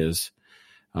Inc. is.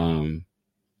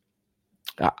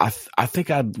 I think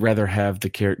I'd rather have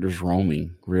the characters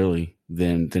roaming really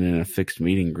than in a fixed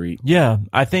meet and greet. Yeah,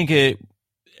 I think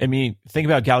think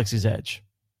about Galaxy's Edge.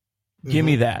 Give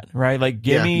me that, right? Like,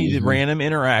 give me the random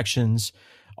interactions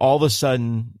all of a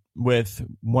sudden with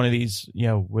one of these,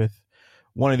 with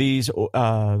one of these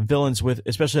villains, with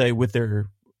especially with their,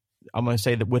 I'm going to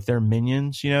say that with their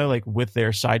minions, like with their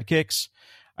sidekicks,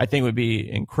 I think would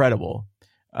be incredible.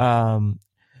 Going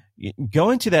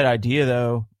to that idea,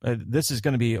 though, this is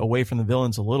going to be away from the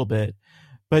villains a little bit,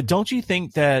 but don't you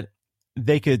think that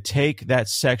they could take that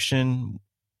section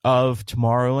of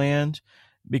Tomorrowland?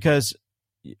 Because,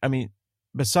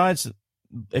 besides,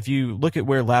 if you look at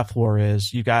where Laugh Floor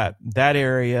is, you got that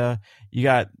area, you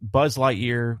got Buzz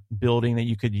Lightyear building that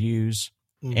you could use,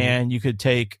 and you could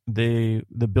take the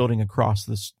building across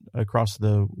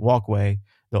the walkway,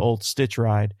 the old Stitch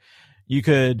ride. You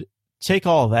could take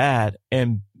all that,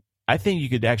 and I think you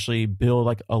could actually build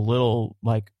like a little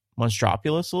like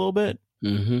Monstropolis a little bit.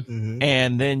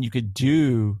 And then you could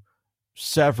do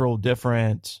several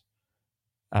different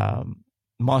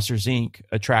Monsters Inc.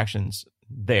 attractions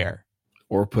there.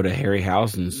 Or put a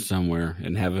Harryhausen somewhere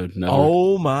and have another.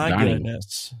 Oh my dining.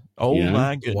 Goodness!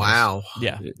 My goodness! Wow!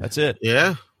 Yeah, that's it.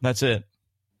 Yeah, that's it.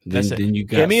 Then you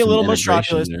got give me a little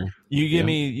integration Monstropolis. there.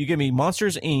 You give me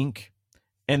Monsters Inc.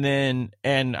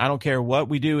 And I don't care what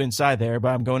we do inside there, but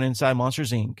I'm going inside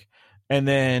Monsters Inc. And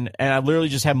I literally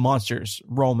just have monsters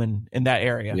roaming in that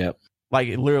area. Yep. Like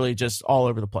literally just all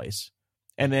over the place.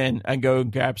 And then I go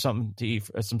and grab something to eat,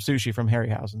 some sushi from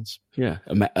Harryhausen's. Yeah.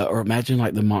 Or imagine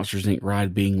like the Monsters Inc.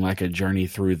 ride being like a journey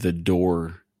through the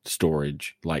door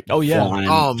storage. Like, flying,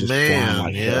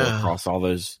 flying across all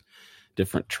those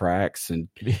different tracks. And,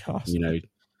 awesome.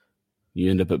 You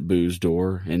end up at Boo's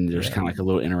door, and there's kind of like a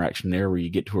little interaction there where you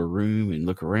get to a room and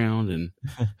look around, and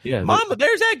Mama,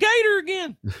 there's that gator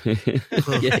again.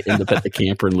 End up at the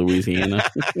camper in Louisiana.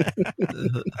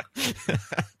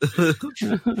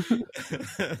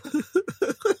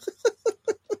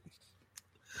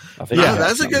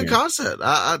 That's a good concept.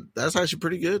 That's actually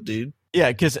pretty good, dude. Yeah,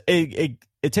 because it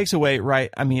takes away, right?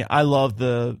 I mean, I love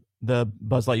the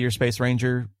Buzz Lightyear Space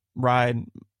Ranger ride.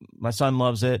 My son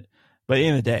loves it. But at the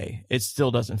end of the day, it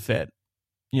still doesn't fit.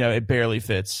 It barely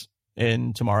fits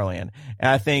in Tomorrowland. And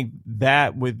I think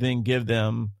that would then give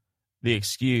them the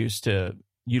excuse to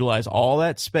utilize all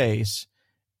that space,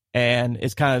 and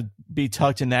it's kind of be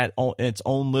tucked in its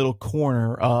own little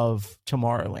corner of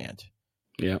Tomorrowland.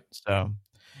 Yeah. So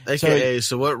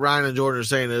what Ryan and Jordan are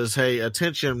saying is, hey,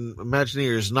 attention,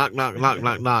 Imagineers, knock, knock, knock,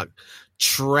 knock, knock.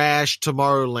 Trash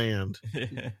Tomorrowland.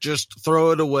 Just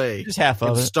throw it away. Just half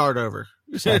of it. Start over.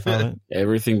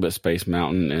 Everything but Space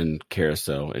Mountain and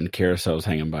Carousel. And Carousel's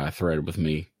hanging by a thread with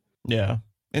me. Yeah.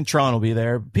 And Tron will be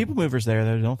there. People Mover's there,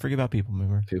 though. Don't forget about People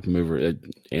Mover. People Mover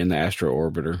and the Astro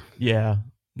Orbiter. Yeah.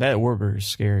 That Orbiter is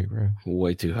scary, bro.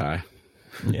 Way too high.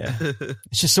 Yeah.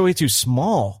 It's just way too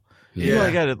small. Yeah.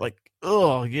 I got to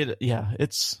get it. Yeah.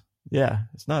 It's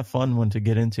not a fun one to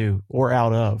get into or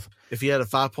out of. If you had a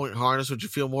 5-point harness, would you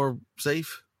feel more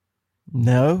safe?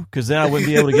 No, because then I wouldn't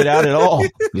be able to get out at all.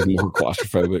 He's more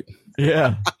claustrophobic.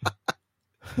 Yeah.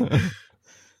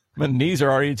 My knees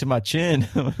are already to my chin.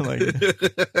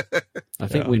 I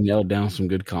think we nailed down some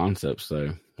good concepts,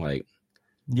 though. Like,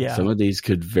 some of these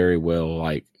could very well,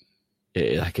 like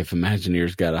if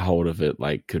Imagineers got a hold of it,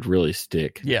 like, could really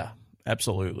stick. Yeah,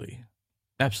 absolutely.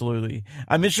 Absolutely.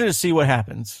 I'm interested to see what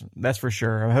happens. That's for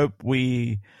sure. I hope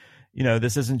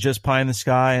this isn't just pie in the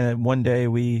sky, and one day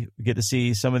we get to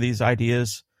see some of these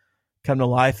ideas come to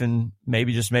life, and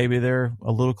maybe they're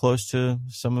a little close to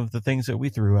some of the things that we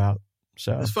threw out.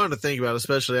 So it's fun to think about,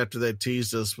 especially after they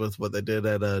teased us with what they did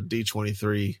at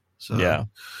D23. So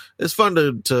it's fun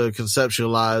to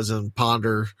conceptualize and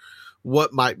ponder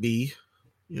what might be.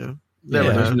 Never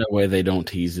Yeah. know. There's no way they don't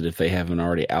tease it if they haven't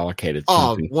already allocated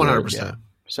Oh, something. 100%. Yeah.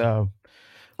 So,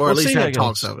 Or We'll at least see, have I guess.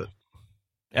 talks of it.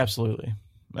 absolutely.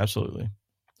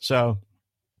 So,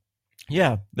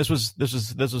 yeah, this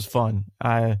was fun.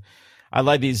 I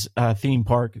like these theme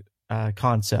park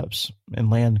concepts and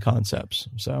land concepts.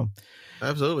 So,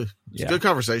 Absolutely. It's Yeah. a good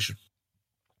conversation.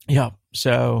 yeah.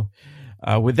 So,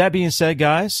 with that being said,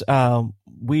 guys,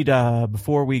 we'd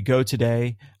before we go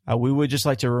today, we would just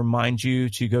like to remind you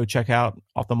to go check out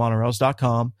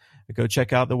offthemonorails.com. Go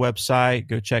check out the website.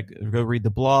 Go read the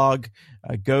blog.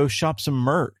 Go shop some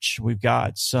merch. We've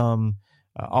got some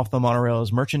Off the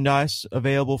Monorails merchandise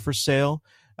available for sale.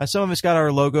 Some of it's got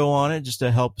our logo on it just to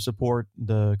help support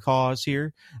the cause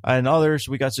here. And others,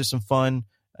 we got just some fun,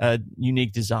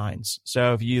 unique designs.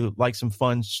 So if you like some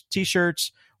fun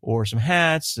t-shirts or some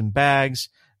hats and bags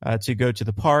to go to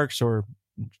the parks or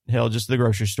hell, just the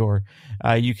grocery store,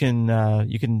 you can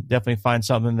definitely find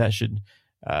something that should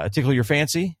tickle your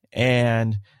fancy.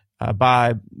 And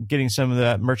by getting some of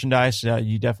that merchandise,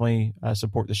 you definitely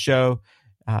support the show.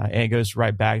 And it goes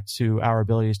right back to our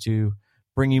abilities to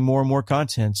bring you more and more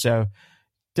content. So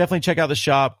definitely check out the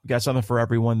shop. We've got something for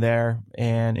everyone there,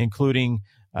 and including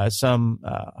some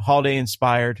holiday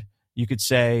inspired, you could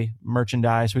say,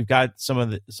 merchandise. We've got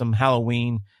some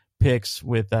Halloween picks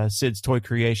with Sid's Toy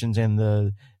Creations and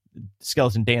the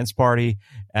Skeleton Dance Party.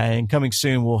 And coming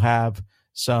soon, we'll have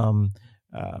some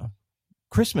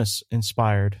Christmas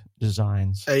inspired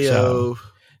designs. Ayo.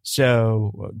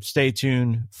 So stay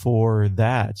tuned for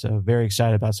that. So very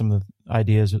excited about some of the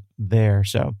ideas there.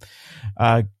 So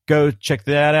go check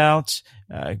that out.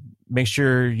 Make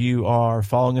sure you are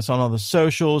following us on all the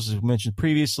socials, as we mentioned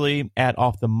previously, at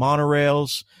Off the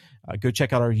Monorails. Go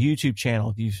check out our YouTube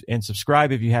channel and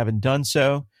subscribe if you haven't done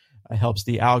so. It helps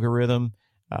the algorithm.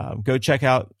 Go check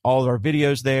out all of our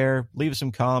videos there. Leave us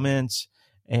some comments,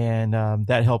 and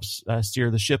that helps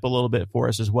steer the ship a little bit for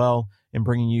us as well in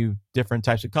bringing you different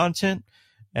types of content,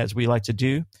 as we like to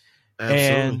do.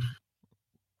 Absolutely.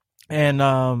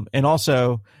 And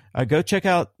also go check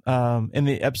out in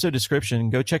the episode description,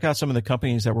 go check out some of the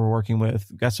companies that we're working with.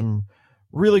 We've got some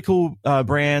really cool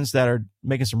brands that are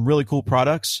making some really cool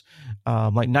products,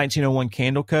 like 1901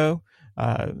 Candle Co.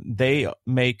 They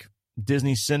make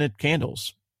Disney scented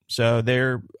candles. So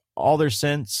all their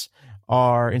scents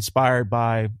are inspired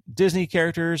by Disney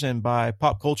characters and by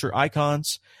pop culture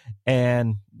icons,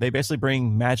 and they basically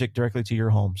bring magic directly to your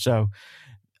home. So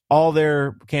all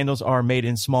their candles are made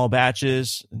in small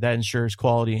batches. That ensures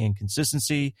quality and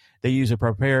consistency. They use a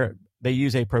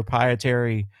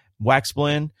proprietary wax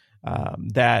blend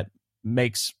that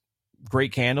makes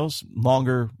great candles,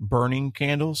 longer burning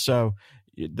candles. So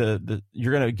you're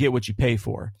going to get what you pay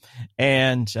for.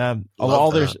 And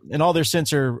all their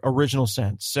scents are original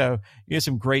scents. So you get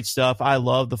some great stuff. I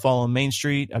love the Fall on Main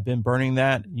Street. I've been burning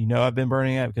that. I've been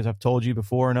burning that because I've told you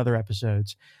before in other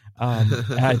episodes.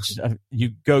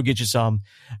 You go get you some.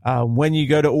 When you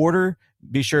go to order,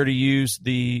 be sure to use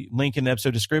the link in the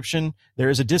episode description. There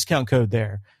is a discount code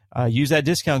there. Use that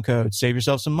discount code. Save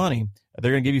yourself some money.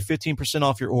 They're going to give you 15%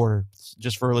 off your order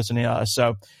just for listening to us.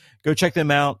 So go check them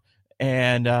out,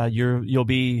 and you'll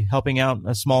be helping out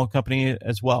a small company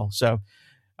as well. So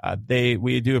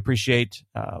we do appreciate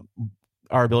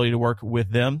our ability to work with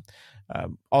them.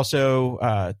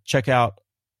 Also, check out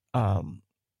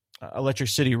Electric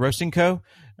City Roasting Co.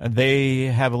 They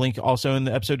have a link also in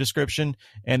the episode description,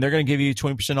 and they're going to give you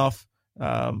 20% off.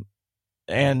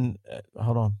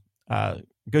 Hold on.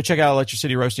 Go check out Electric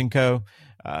City Roasting Co.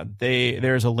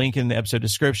 There's a link in the episode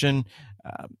description.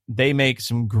 They make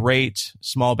some great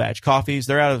small batch coffees.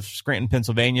 They're out of Scranton,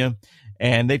 Pennsylvania,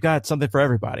 and they've got something for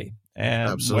everybody. And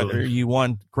Absolutely. Whether you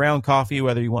want ground coffee,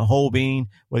 whether you want whole bean,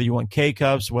 whether you want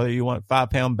K-cups, whether you want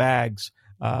 5-pound bags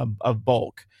of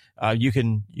bulk, you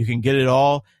can get it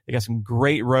all. They got some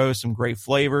great roasts, some great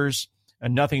flavors,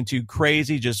 and nothing too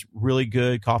crazy, just really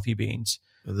good coffee beans.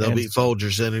 They'll beat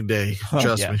Folgers any day.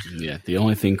 Trust me. Yeah. The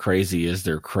only thing crazy is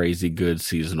their crazy good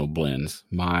seasonal blends.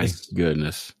 My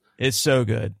goodness. It's so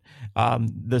good.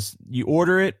 You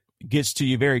order it, gets to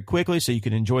you very quickly, so you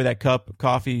can enjoy that cup of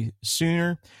coffee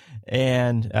sooner,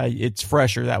 and it's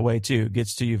fresher that way too. It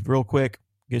gets to you real quick,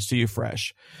 gets to you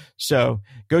fresh. So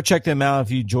go check them out if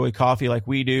you enjoy coffee like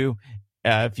we do.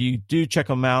 If you do check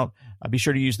them out, be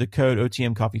sure to use the code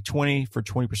OTMCoffee20 for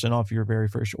 20% off your very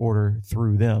first order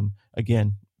through them.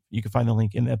 Again, you can find the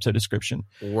link in the episode description.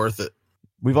 Worth it.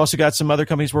 We've also got some other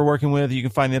companies we're working with. You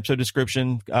can find the episode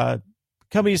description.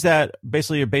 Companies that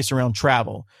basically are based around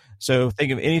travel. So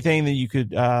think of anything that you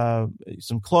could,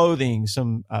 some clothing,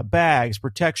 some bags,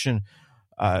 protection,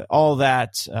 all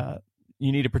that.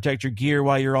 you need to protect your gear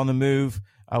while you're on the move,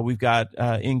 we've got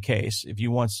Incase. If you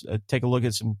want to take a look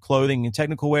at some clothing and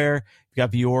technical wear, you've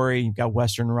got Vuori, you've got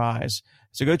Western Rise.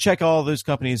 So go check all those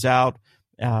companies out.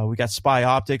 We got Spy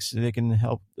Optics. They can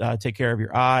help take care of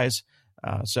your eyes.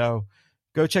 So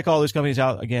go check all those companies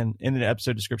out, again, in the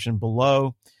episode description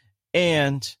below.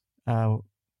 And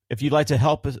if you'd like to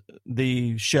help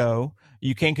the show,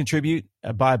 you can contribute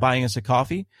by buying us a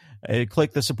coffee.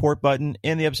 Click the support button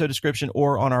in the episode description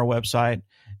or on our website.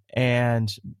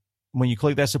 And when you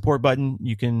click that support button,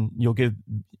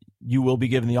 you will be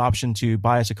given the option to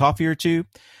buy us a coffee or two.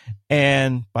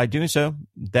 And by doing so,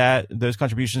 those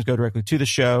contributions go directly to the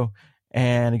show.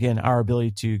 And again, our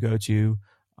ability to go to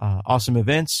awesome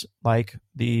events like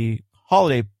the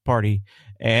holiday party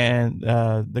and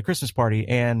the Christmas party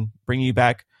and bring you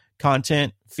back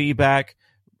content, feedback,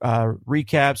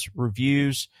 recaps,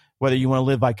 reviews, whether you want to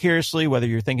live vicariously, whether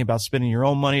you're thinking about spending your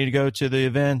own money to go to the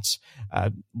events.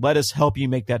 Let us help you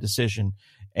make that decision.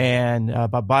 And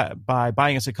by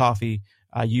buying us a coffee,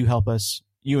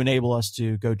 you enable us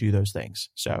to go do those things.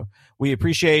 So we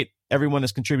appreciate everyone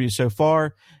that's contributed so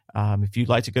far. If you'd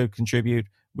like to go contribute,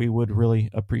 we would really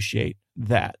appreciate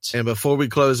that. And before we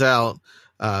close out,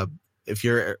 if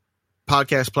your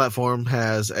podcast platform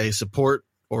has a support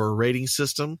or a rating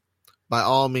system, by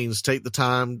all means, take the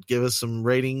time, give us some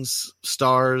ratings,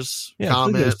 stars,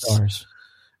 comments. Stars.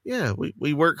 Yeah,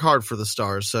 we work hard for the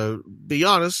stars. So be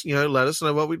honest, let us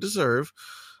know what we deserve,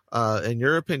 in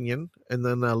your opinion, and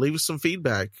then leave us some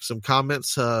feedback. Some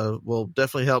comments will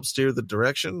definitely help steer the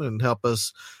direction and help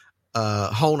us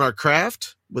hone our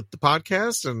craft with the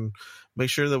podcast and make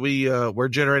sure that we're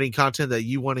generating content that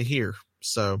you want to hear.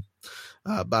 So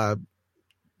by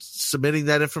submitting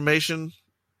that information,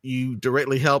 you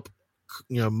directly help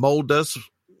mold us.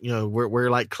 We're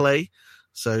like clay,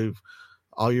 so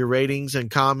all your ratings and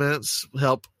comments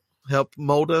help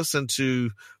mold us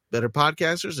into better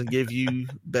podcasters and give you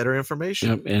better information.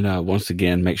 Yep. And once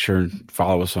again, make sure and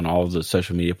follow us on all of the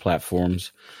social media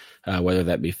platforms, whether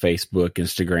that be Facebook,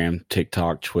 Instagram,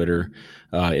 TikTok, Twitter.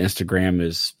 Instagram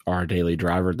is our daily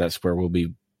driver. That's where we'll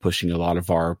be pushing a lot of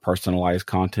our personalized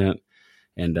content.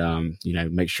 And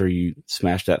make sure you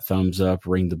smash that thumbs up,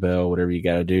 ring the bell, whatever you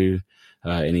got to do.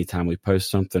 Anytime we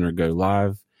post something or go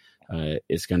live,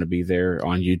 it's going to be there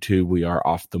on YouTube. We are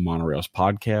Off the Monorails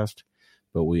podcast,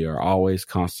 but we are always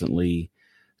constantly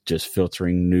just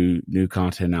filtering new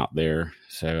content out there.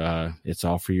 So it's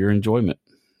all for your enjoyment.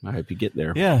 I hope you get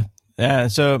there. Yeah.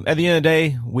 So at the end of the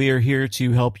day, we are here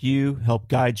to help you, help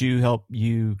guide you, help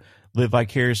you live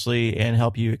vicariously, and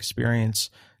help you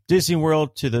experience Disney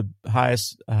World to the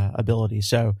highest ability.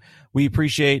 So we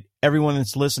appreciate everyone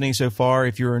that's listening so far.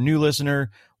 If you're a new listener,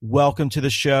 welcome to the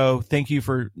show. Thank you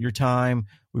for your time.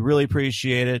 We really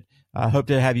appreciate it. I hope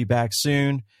to have you back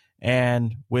soon.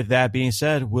 And with that being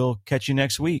said, we'll catch you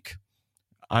next week.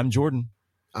 I'm Jordan.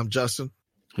 I'm Justin.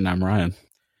 And I'm Ryan.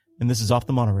 And this is Off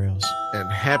the Monorails.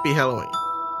 And happy Halloween.